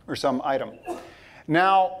 or some item.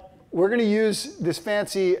 Now we're going to use this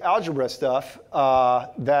fancy algebra stuff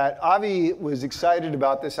that Avi was excited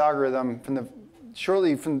about this algorithm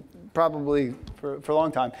probably for a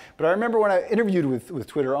long time. But I remember when I interviewed with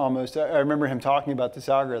Twitter almost, I remember him talking about this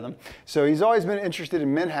algorithm. So he's always been interested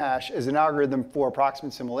in min-hash as an algorithm for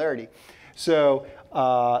approximate similarity. So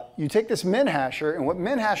you take this min-hasher, and what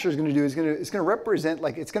min-hasher is going to do is it's going to represent,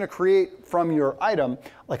 it's going to create from your item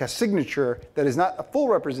like a signature that is not a full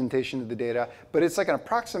representation of the data, but it's like an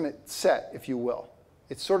approximate set, if you will.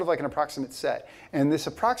 It's sort of like an approximate set. And this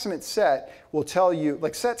approximate set will tell you,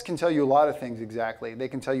 sets can tell you a lot of things exactly. They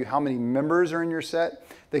can tell you how many members are in your set.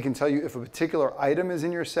 They can tell you if a particular item is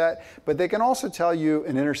in your set. But they can also tell you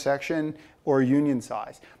an intersection or a union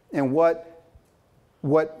size. And what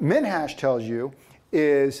min-hash tells you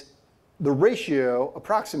is the ratio,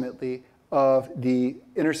 approximately, of the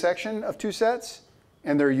intersection of 2 sets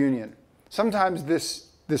and their union. Sometimes this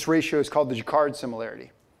ratio is called the Jacquard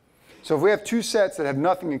similarity. So if we have 2 sets that have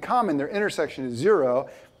nothing in common, their intersection is 0,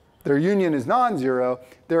 their union is non-zero,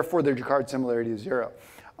 therefore their Jacquard similarity is 0.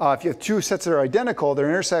 If you have 2 sets that are identical, their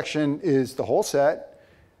intersection is the whole set,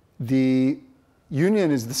 the union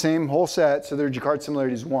is the same whole set, so their Jacquard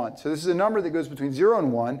similarity is 1. So this is a number that goes between 0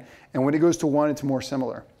 and 1, and when it goes to 1, it's more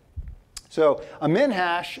similar. So a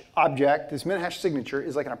min-hash object, this min-hash signature,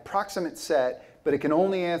 is like an approximate set, but it can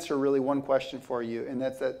only answer really one question for you, and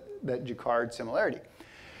that's that Jacquard similarity.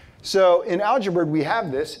 So in Algebird, we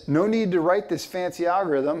have this. No need to write this fancy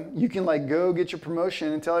algorithm. You can go get your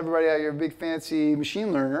promotion and tell everybody how you're a big fancy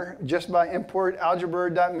machine learner just by import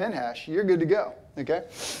algebird.minhash. You're good to go, okay?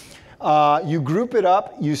 You group it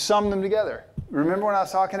up, you sum them together. Remember when I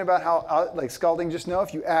was talking about how scalding just know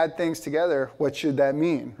if you add things together, what should that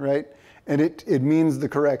mean, right? And it means the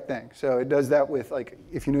correct thing. So it does that with, like,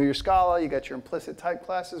 if you know your Scala, you got your implicit type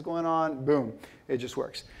classes going on, boom, it just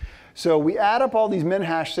works. So we add up all these min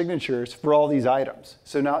hash signatures for all these items.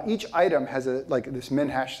 So now each item has this min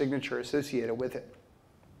hash signature associated with it.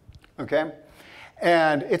 Okay?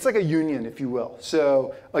 And it's like a union, if you will.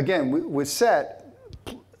 So again, with set,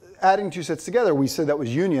 adding two sets together, we said that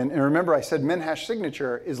was union. And remember, I said min hash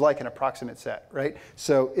signature is like an approximate set, right?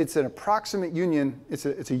 So it's an approximate union. It's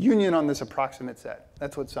a union on this approximate set.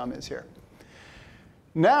 That's what sum is here.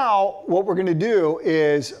 Now, what we're going to do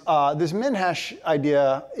is this min hash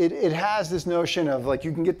idea, it has this notion of, like,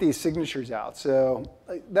 you can get these signatures out. So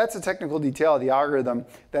that's a technical detail of the algorithm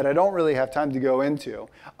that I don't really have time to go into.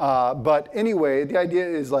 But anyway, the idea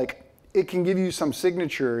is, like, it can give you some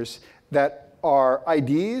signatures that are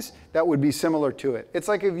IDs that would be similar to it. It's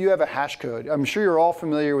like if you have a hash code. I'm sure you're all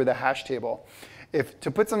familiar with a hash table.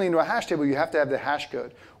 To put something into a hash table, you have to have the hash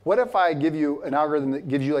code. What if I give you an algorithm that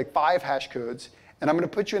gives you like 5 hash codes, and I'm going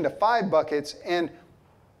to put you into 5 buckets, and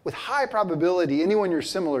with high probability, anyone you're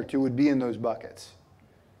similar to would be in those buckets.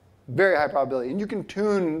 Very high probability. And you can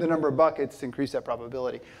tune the number of buckets to increase that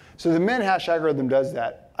probability. So the min hash algorithm does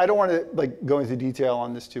that. I don't want to go into detail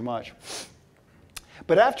on this too much.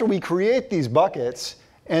 But after we create these buckets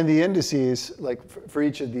and the indices, for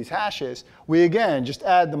each of these hashes, we again just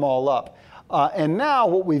add them all up. And now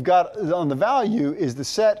what we've got on the value is the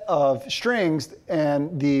set of strings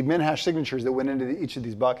and the min hash signatures that went into each of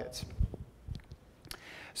these buckets.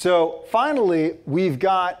 So finally, we're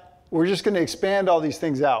just going to expand all these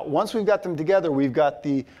things out. Once we've got them together, we've got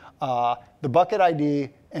the bucket ID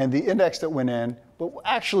and the index that went in. But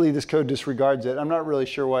actually, this code disregards it. I'm not really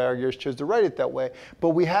sure why arguers chose to write it that way. But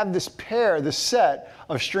we have this pair, this set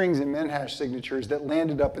of strings and min hash signatures that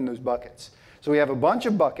landed up in those buckets. So we have a bunch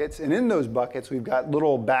of buckets, and in those buckets, we've got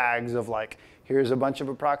little bags of, like, here's a bunch of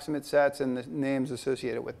approximate sets and the names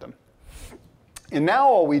associated with them. And now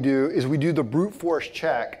all we do is we do the brute force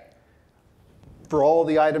check for all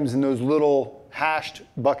the items in those little hashed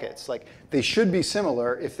buckets. Like, they should be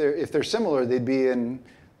similar. If they're similar, they'd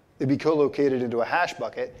be co-located into a hash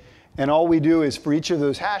bucket. And all we do is, for each of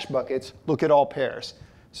those hash buckets, look at all pairs.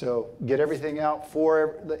 So get everything out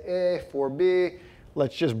for the A, for B.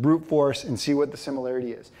 Let's just brute force and see what the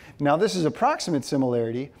similarity is. Now, this is approximate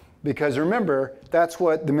similarity because, remember, that's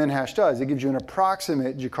what the min hash does. It gives you an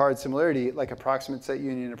approximate Jacquard similarity, like approximate set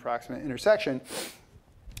union, approximate intersection.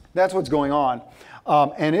 That's what's going on.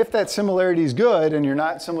 And if that similarity is good and you're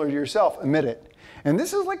not similar to yourself, omit it. And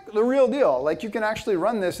this is like the real deal. Like, you can actually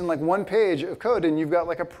run this in like 1 page of code, and you've got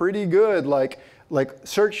like a pretty good like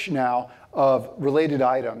search now of related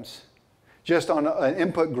items just on an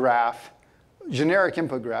input graph, generic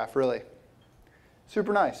input graph, really.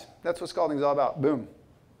 Super nice. That's what Scalding's all about. Boom.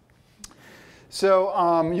 So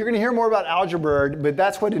you're going to hear more about algebra, but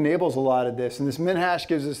that's what enables a lot of this. And this min hash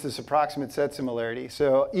gives us this approximate set similarity.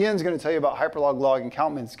 So Ian's going to tell you about hyperlog, log, and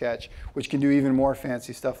countmin sketch, which can do even more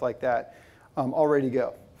fancy stuff like that. All ready to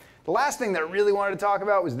go. The last thing that I really wanted to talk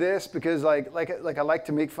about was this, because like I like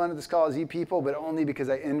to make fun of the Scala Z people, but only because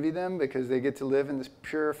I envy them, because they get to live in this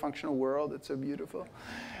pure functional world. It's so beautiful.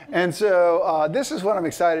 And so this is what I'm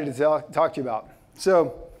excited to talk to you about.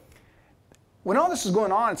 So when all this is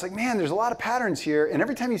going on, it's like, man, there's a lot of patterns here. And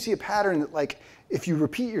every time you see a pattern that, like, if you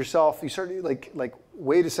repeat yourself, you start to like,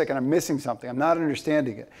 wait a second, I'm missing something. I'm not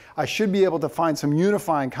understanding it. I should be able to find some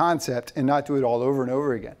unifying concept and not do it all over and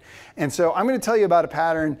over again. And so I'm going to tell you about a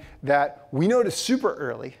pattern that we noticed super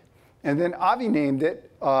early. And then Avi named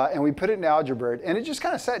it, and we put it in algebra, and it just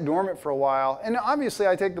kind of sat dormant for a while. And obviously,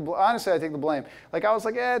 honestly, I take the blame. Like, I was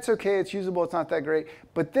like, it's okay, it's usable, it's not that great.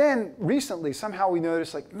 But then recently, somehow we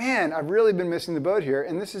noticed, like, man, I've really been missing the boat here,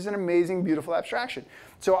 and this is an amazing, beautiful abstraction.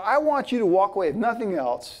 So I want you to walk away with nothing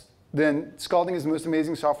else than Scalding is the most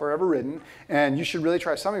amazing software ever written, and you should really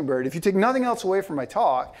try Hummingbird. If you take nothing else away from my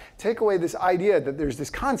talk, take away this idea that there's this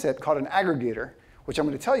concept called an aggregator, which I'm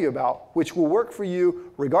going to tell you about, which will work for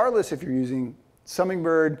you regardless if you're using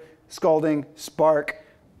Hummingbird, Scalding, Spark,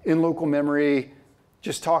 in local memory,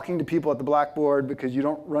 just talking to people at the blackboard, because you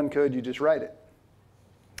don't run code, you just write it.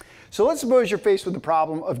 So let's suppose you're faced with the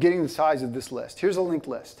problem of getting the size of this list. Here's a linked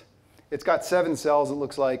list. It's got 7 cells, it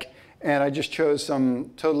looks like, and I just chose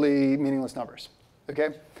some totally meaningless numbers. Okay?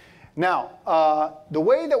 Now, the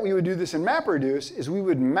way that we would do this in MapReduce is we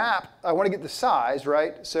would map, I want to get the size,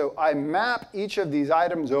 right? So I map each of these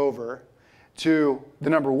items over to the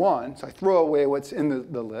number 1. So I throw away what's in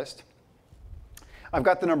the list. I've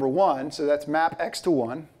got the number 1, so that's map x to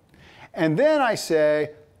 1. And then I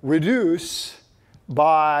say reduce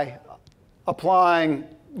by applying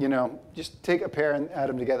you know, just take a pair and add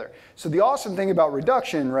them together. So the awesome thing about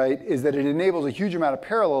reduction, right, is that it enables a huge amount of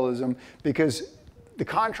parallelism, because the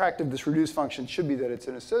contract of this reduced function should be that it's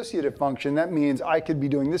an associative function. That means I could be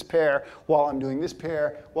doing this pair while I'm doing this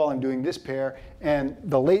pair, while I'm doing this pair, and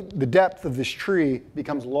the depth of this tree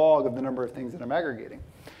becomes log of the number of things that I'm aggregating.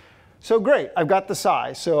 So great, I've got the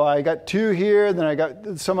size. So I got 2 here, then I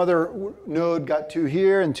got some other node got 2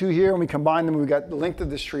 here and 2 here, and we combine them, we got the length of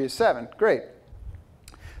this tree is 7. Great.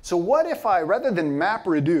 So what if I, rather than map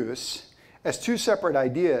reduce as 2 separate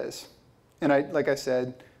ideas, and like I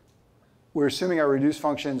said, we're assuming our reduced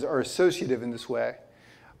functions are associative in this way.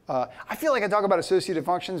 I feel like I talk about associative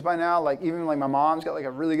functions by now, like even like my mom's got like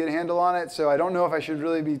a really good handle on it, so I don't know if I should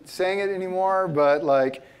really be saying it anymore, but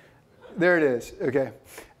like, there it is, okay.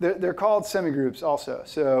 They're called semigroups also.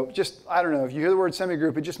 So just, I don't know, if you hear the word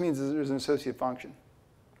semigroup, it just means that there's an associative function.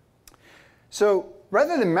 So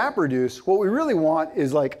rather than map reduce, what we really want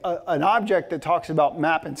is like an object that talks about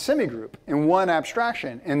map and semigroup in one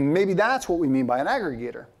abstraction. And maybe that's what we mean by an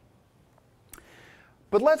aggregator.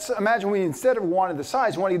 But let's imagine we, instead of wanting the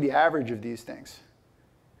size, want to get the average of these things.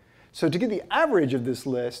 So to get the average of this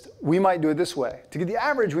list, we might do it this way. To get the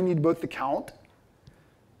average, we need both the count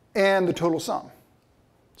and the total sum.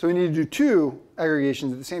 So we need to do 2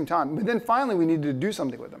 aggregations at the same time. But then finally, we need to do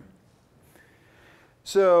something with them.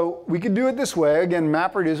 So we could do it this way. Again,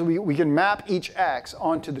 map reduce. We can map each x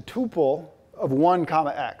onto the tuple of 1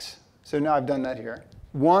 comma x. So now I've done that here.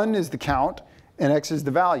 1 is the count, and x is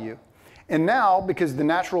the value. And now, because the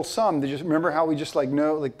natural sum, remember how we just like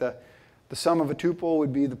know, like the sum of a tuple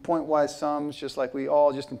would be the pointwise sums, just like we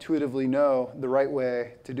all just intuitively know the right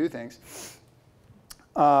way to do things.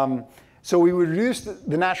 So we would reduce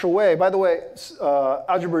the natural way. By the way,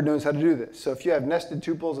 algebra knows how to do this. So if you have nested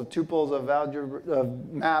tuples of algebra,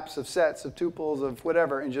 of maps, of sets, of tuples, of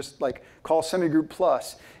whatever, and just like call semigroup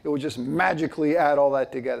plus, it will just magically add all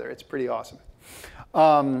that together. It's pretty awesome.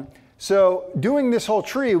 So doing this whole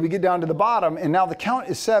tree, we get down to the bottom, and now the count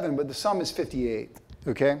is 7, but the sum is 58,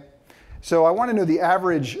 okay? So I want to know the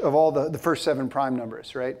average of all the first 7 prime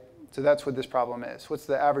numbers, right? So that's what this problem is. What's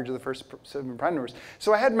the average of the first 7 prime numbers?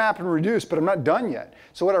 So I had map and reduce, but I'm not done yet.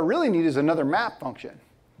 So what I really need is another map function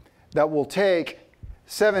that will take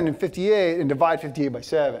 7 and 58 and divide 58 by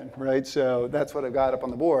 7, right? So that's what I've got up on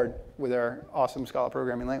the board with our awesome Scala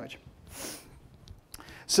programming language.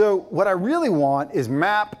 So what I really want is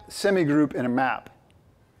map, semigroup, and a map.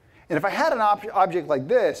 And if I had an object like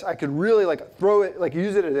this, I could really like throw it, like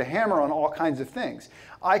use it as a hammer on all kinds of things.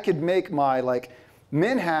 I could make my like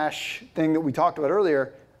min hash thing that we talked about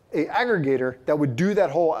earlier, a aggregator that would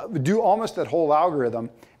do almost that whole algorithm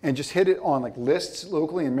and just hit it on like lists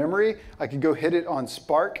locally in memory. I could go hit it on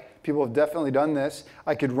Spark. People have definitely done this.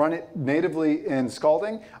 I could run it natively in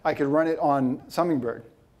Scalding. I could run it on Hummingbird.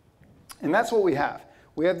 And that's what we have.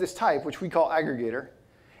 We have this type, which we call aggregator.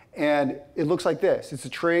 And it looks like this. It's a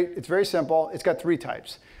trait. It's very simple. It's got 3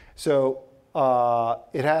 types. So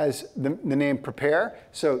it has the name prepare.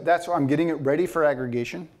 So that's why I'm getting it ready for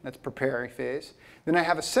aggregation. That's prepare phase. Then I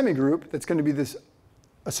have a semigroup that's going to be this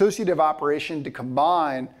associative operation to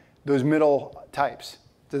combine those middle types.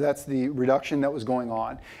 So that's the reduction that was going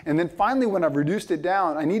on. And then finally, when I've reduced it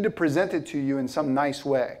down, I need to present it to you in some nice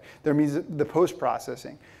way. That means the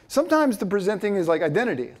post-processing. Sometimes the presenting is like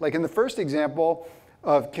identity. Like in the first example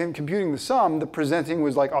of computing the sum, the presenting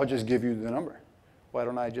was like, I'll just give you the number. Why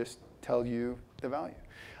don't I just tell you the value?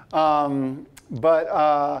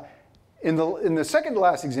 In the second to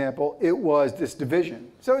last example, it was this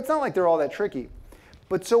division. So it's not like they're all that tricky.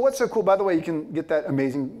 But so what's so cool, by the way, you can get that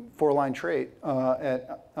amazing 4-line trait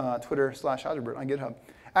at Twitter/Algebra on GitHub.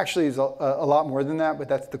 Actually, it's a lot more than that, but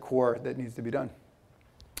that's the core that needs to be done.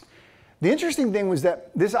 The interesting thing was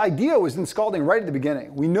that this idea was in Scalding right at the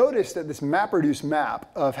beginning. We noticed that this MapReduce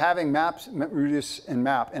map of having maps, MapReduce, and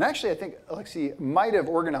map, and actually I think Alexei might have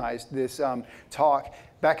organized this talk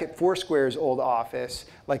back at Foursquare's old office,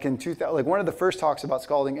 like in 2000, like one of the first talks about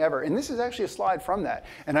Scalding ever. And this is actually a slide from that.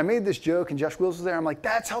 And I made this joke, and Josh Wills was there. I'm like,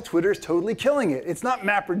 that's how Twitter's totally killing it. It's not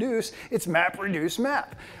MapReduce, it's MapReduce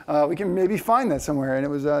map. We can maybe find that somewhere, and it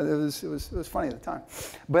was funny at the time.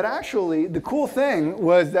 But actually, the cool thing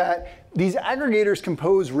was that these aggregators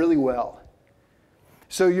compose really well.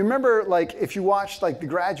 So you remember, like, if you watched like The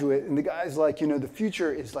Graduate, and the guy's like, you know, the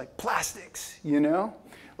future is like plastics, you know?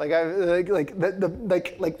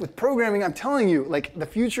 Like with programming, I'm telling you, like the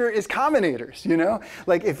future is combinators, you know?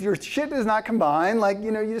 Like if your shit does not combine, like, you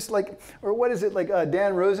know, you just like, or what is it, like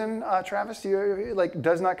Dan Rosen, Travis, like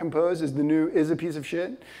does not compose is a piece of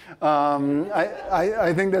shit.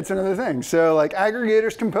 I think that's another thing. So like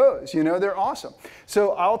aggregators compose, you know, they're awesome.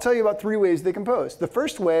 So I'll tell you about 3 ways they compose. The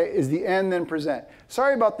first way is the end then present.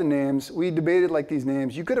 Sorry about the names. We debated like these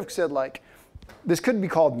names. You could have said like, this could be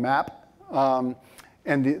called map, but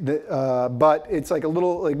it's like a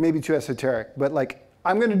little, like maybe too esoteric. But like,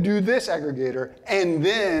 I'm going to do this aggregator, and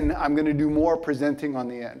then I'm going to do more presenting on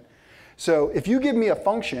the end. So if you give me a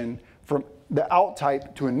function from the out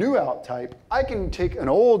type to a new out type, I can take an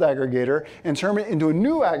old aggregator and turn it into a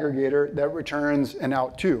new aggregator that returns an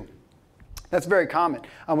out too. That's very common.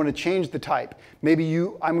 I want to change the type. Maybe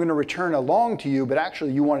I'm going to return a long to you, but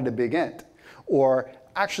actually you wanted a big int. Or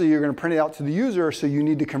actually you're going to print it out to the user, so you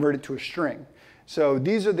need to convert it to a string. So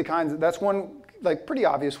these are the kinds, that's one like pretty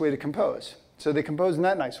obvious way to compose. So they compose in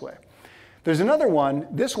that nice way. There's another one.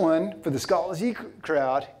 This one, for the Scala Z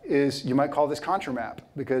crowd, is, you might call this contramap,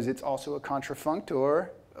 because it's also a contrafunctor.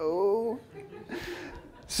 Oh.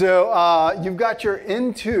 So you've got your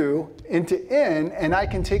into in, and I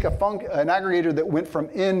can take an aggregator that went from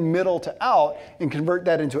in, middle to out, and convert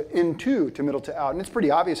that into into to middle to out. And it's pretty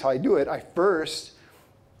obvious how I do it. I first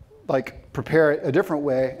like prepare it a different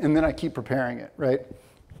way, and then I keep preparing it, right?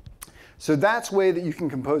 So that's a way that you can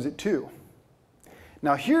compose it too.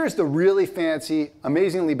 Now here's the really fancy,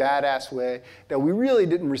 amazingly badass way that we really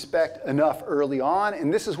didn't respect enough early on,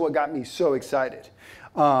 and this is what got me so excited.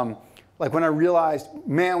 Like when I realized,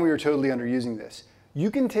 man, we were totally underusing this.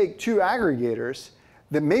 You can take 2 aggregators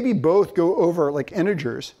that maybe both go over like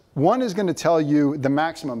integers. One is going to tell you the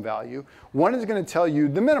maximum value. One is going to tell you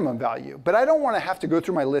the minimum value. But I don't want to have to go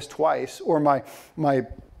through my list twice or my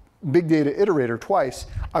big data iterator twice.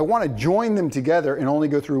 I want to join them together and only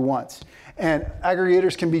go through once. And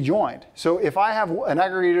aggregators can be joined. So if I have an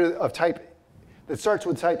aggregator of type that starts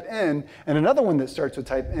with type n and another one that starts with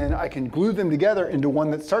type n, I can glue them together into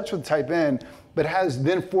one that starts with type n but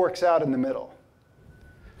then forks out in the middle.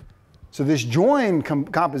 So this join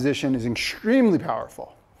composition is extremely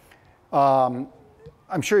powerful. I'm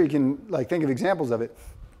sure you can like think of examples of it.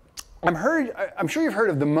 I'm sure you've heard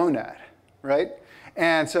of the monad, right?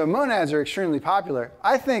 And so monads are extremely popular.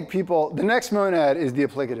 I think the next monad is the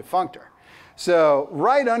applicative functor. So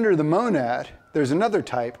right under the monad, there's another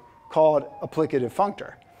type called applicative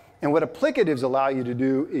functor. And what applicatives allow you to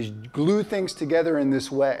do is glue things together in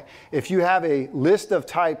this way. If you have a list of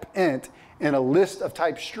type int and a list of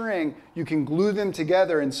type string, you can glue them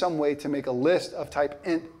together in some way to make a list of type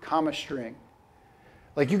int comma string.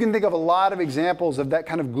 Like you can think of a lot of examples of that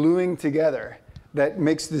kind of gluing together that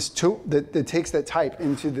makes this that takes that type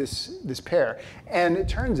into this pair. And it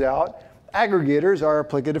turns out aggregators are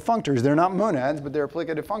applicative functors. They're not monads, but they're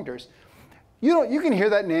applicative functors. You can hear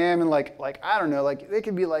that name and like I don't know, like they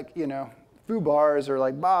could be like, you know, foo bars or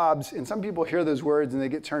like bobs, and some people hear those words and they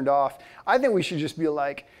get turned off. I think we should just be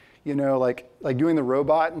like, you know, like doing the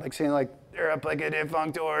robot and like saying like they're applicative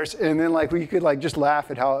functors, and then like we could like just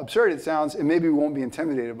laugh at how absurd it sounds, and maybe we won't be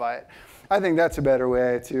intimidated by it. I think that's a better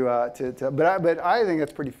way but I think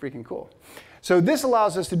that's pretty freaking cool. So this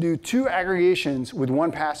allows us to do 2 aggregations with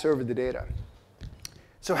 1 pass over the data.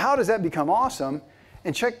 So how does that become awesome?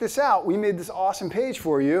 And check this out. We made this awesome page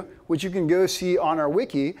for you, which you can go see on our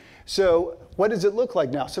wiki. So what does it look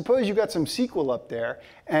like now? Suppose you've got some SQL up there,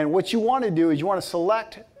 and what you want to do is you want to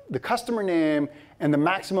select the customer name and the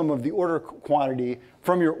maximum of the order quantity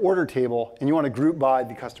from your order table, and you want to group by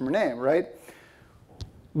the customer name, right?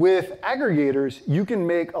 With aggregators, you can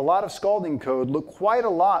make a lot of scalding code look quite a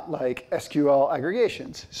lot like SQL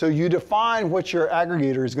aggregations. So you define what your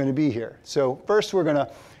aggregator is going to be here. So first we're going to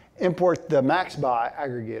import the max by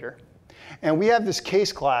aggregator. And we have this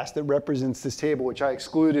case class that represents this table, which I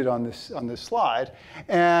excluded on this slide.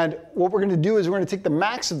 And what we're going to do is we're going to take the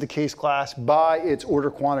max of the case class by its order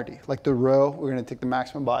quantity. Like the row, we're going to take the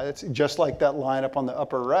maximum by. That's just like that line up on the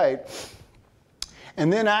upper right.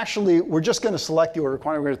 And then actually, we're just going to select the order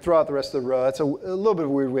quantity. We're going to throw out the rest of the row. That's a little bit of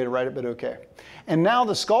a weird way to write it, but OK. And now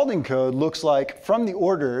the scalding code looks like from the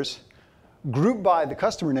orders, group by the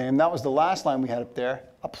customer name. That was the last line we had up there.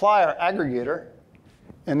 Apply our aggregator.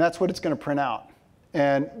 And that's what it's going to print out.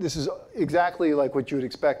 And this is exactly like what you would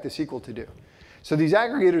expect the SQL to do. So these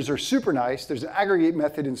aggregators are super nice. There's an aggregate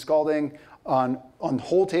method in scalding on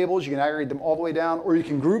whole tables. You can aggregate them all the way down, or you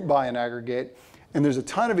can group by and aggregate. And there's a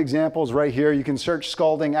ton of examples right here. You can search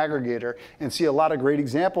scalding aggregator and see a lot of great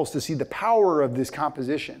examples to see the power of this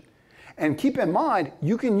composition. And keep in mind,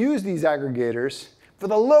 you can use these aggregators for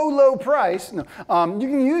the low, low price, no, you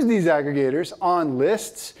can use these aggregators on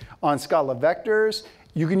lists, on Scala vectors.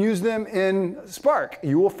 You can use them in Spark.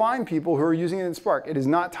 You will find people who are using it in Spark. It is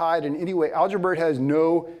not tied in any way. AlgeBird has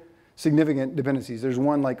no significant dependencies. There's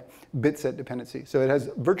one like bit set dependency. So it has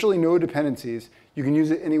virtually no dependencies. You can use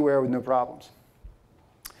it anywhere with no problems.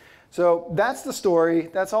 So that's the story.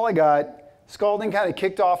 That's all I got. Scalding kind of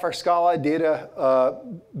kicked off our Scala data,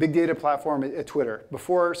 big data platform at Twitter.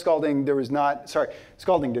 Before Scalding, there was not, sorry,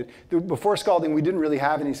 Scalding did. Before Scalding, we didn't really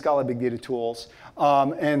have any Scala big data tools.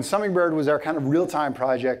 And Hummingbird was our kind of real-time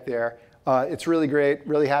project there. It's really great,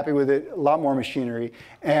 really happy with it, a lot more machinery.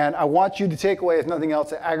 And I want you to take away, if nothing else,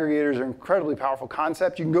 that aggregators are an incredibly powerful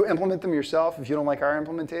concept. You can go implement them yourself if you don't like our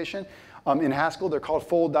implementation. In Haskell, they're called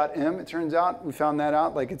fold.m, it turns out. We found that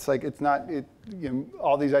out.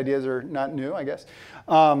 All these ideas are not new, I guess.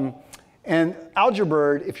 And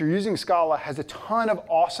AlgeBird, if you're using Scala, has a ton of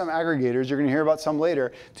awesome aggregators. You're going to hear about some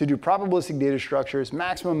later to do probabilistic data structures,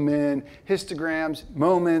 maximum min, histograms,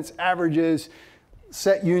 moments, averages,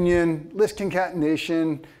 set union, list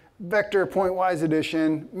concatenation, vector pointwise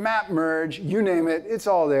addition, map merge, you name it, it's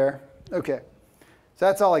all there. Okay, so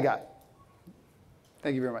that's all I got.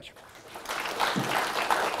 Thank you very much.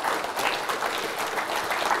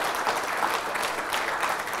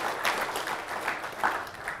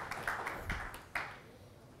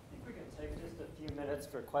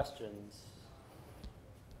 For questions.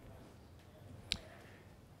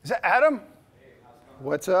 Is that Adam?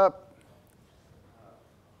 What's up?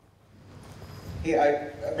 Hey, I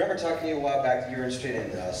remember talking to you a while back that you were interested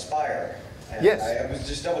in Spire. And yes. I was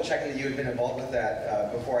just double checking that you had been involved with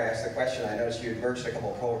that before I asked the question. I noticed you had merged a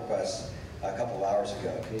couple of pull requests a couple of hours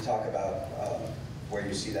ago. Can you talk about where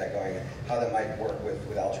you see that going and how that might work with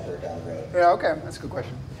AlgeBird down the road? Yeah, okay, that's a good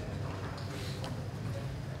question.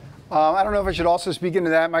 I don't know if I should also speak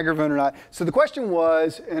into that microphone or not. So the question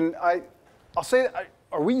was, and I'll say,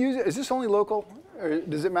 are we using, is this only local? Or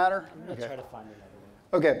does it matter? I'm going to try to find another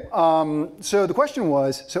Okay, one. so the question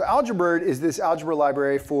was, so AlgeBird is this algebra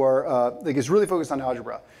library for, it's really focused on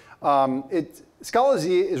algebra. Scala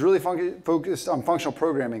Z is really focused on functional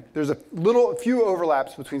programming. There's a few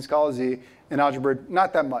overlaps between Scala Z and AlgeBird,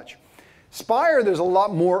 not that much. Spire, there's a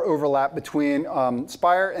lot more overlap between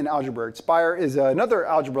Spire and AlgeBird. Spire is another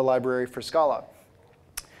algebra library for Scala.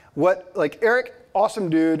 Eric, awesome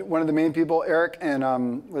dude, one of the main people, Eric and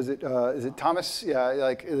is it Thomas? Yeah,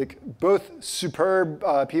 like both superb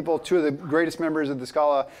people, two of the greatest members of the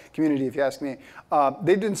Scala community, if you ask me.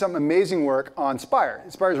 They've done some amazing work on Spire.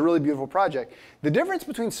 Spire is a really beautiful project. The difference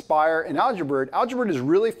between Spire and AlgeBird is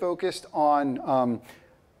really focused on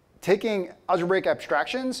taking algebraic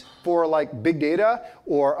abstractions for like big data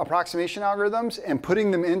or approximation algorithms and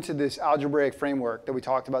putting them into this algebraic framework that we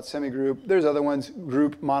talked about, semigroup. There's other ones,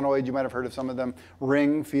 group, monoid, you might have heard of some of them,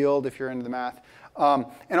 ring, field, if you're into the math.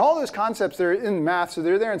 And all those concepts, they're in math, so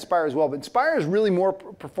they're there in Spire as well. But Spire is really more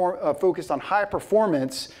focused on high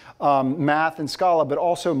performance math and Scala, but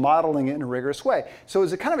also modeling it in a rigorous way. So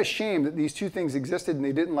it's a kind of a shame that these two things existed and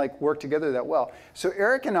they didn't work together that well. So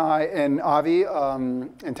Eric and I and Avi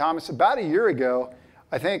and Thomas, about a year ago,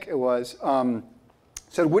 I think it was,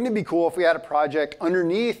 said, wouldn't it be cool if we had a project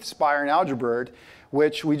underneath Spire and AlgeBird,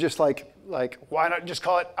 which we just like, why not just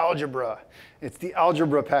call it Algebra? It's the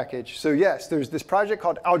Algebra package. So yes, there's this project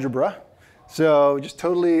called Algebra. So just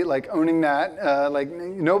totally owning that.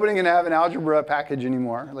 Nobody can have an Algebra package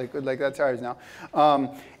anymore. Like that's ours now.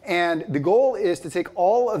 And the goal is to take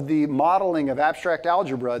all of the modeling of abstract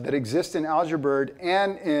algebra that exists in AlgeBird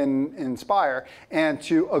and in Spire and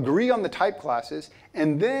to agree on the type classes.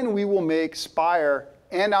 And then we will make Spire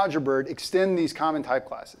and AlgeBird extend these common type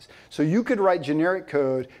classes. So you could write generic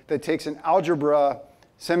code that takes an algebra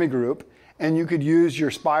semigroup, and you could use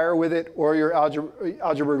your Spire with it or your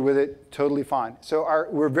AlgeBird with it totally fine. So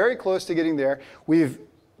we're very close to getting there. We've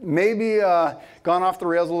maybe gone off the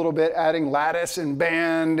rails a little bit, adding lattice and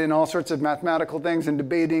band and all sorts of mathematical things and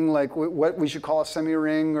debating what we should call a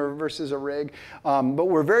semi-ring versus a rig. But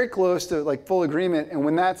we're very close to full agreement. And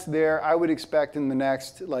when that's there, I would expect in the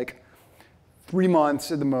next 3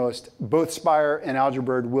 months at the most, both Spire and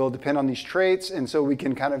AlgeBird will depend on these traits, and so we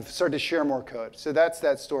can kind of start to share more code. So that's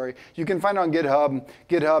that story. You can find it on GitHub,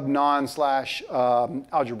 GitHub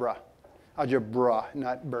non/algebra. Algebra,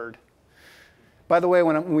 not bird. By the way,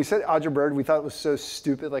 when we said AlgeBird, we thought it was so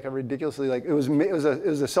stupid, a ridiculously, it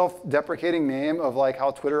was a self-deprecating name of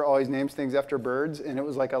how Twitter always names things after birds, and it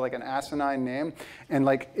was like an asinine name. And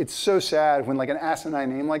it's so sad when an asinine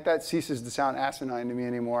name like that ceases to sound asinine to me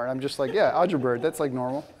anymore. And I'm just yeah, AlgeBird, that's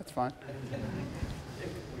normal, that's fine.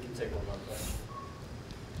 We can take one more question.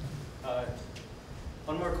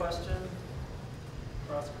 One more question?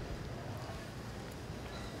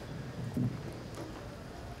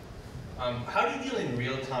 How do you deal in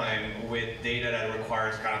real time with data that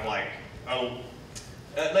requires kind of like,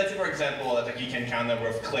 let's say for example that like you can count the number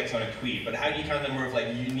of clicks on a tweet, but how do you count the number of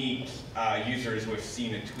like unique users who have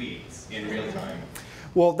seen a tweet in real time?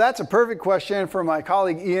 Well, that's a perfect question for my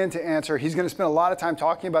colleague Ian to answer. He's going to spend a lot of time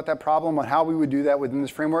talking about that problem on how we would do that within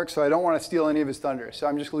this framework, so I don't want to steal any of his thunder. So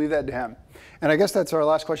I'm just going to leave that to him. And I guess that's our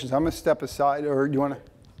last question. So I'm going to step aside, or do you want to?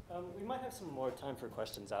 We might have some more time for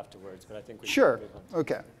questions afterwards, but I think we Sure. can move on.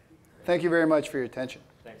 Okay. Thank you very much for your attention.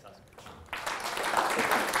 Thanks, Oscar.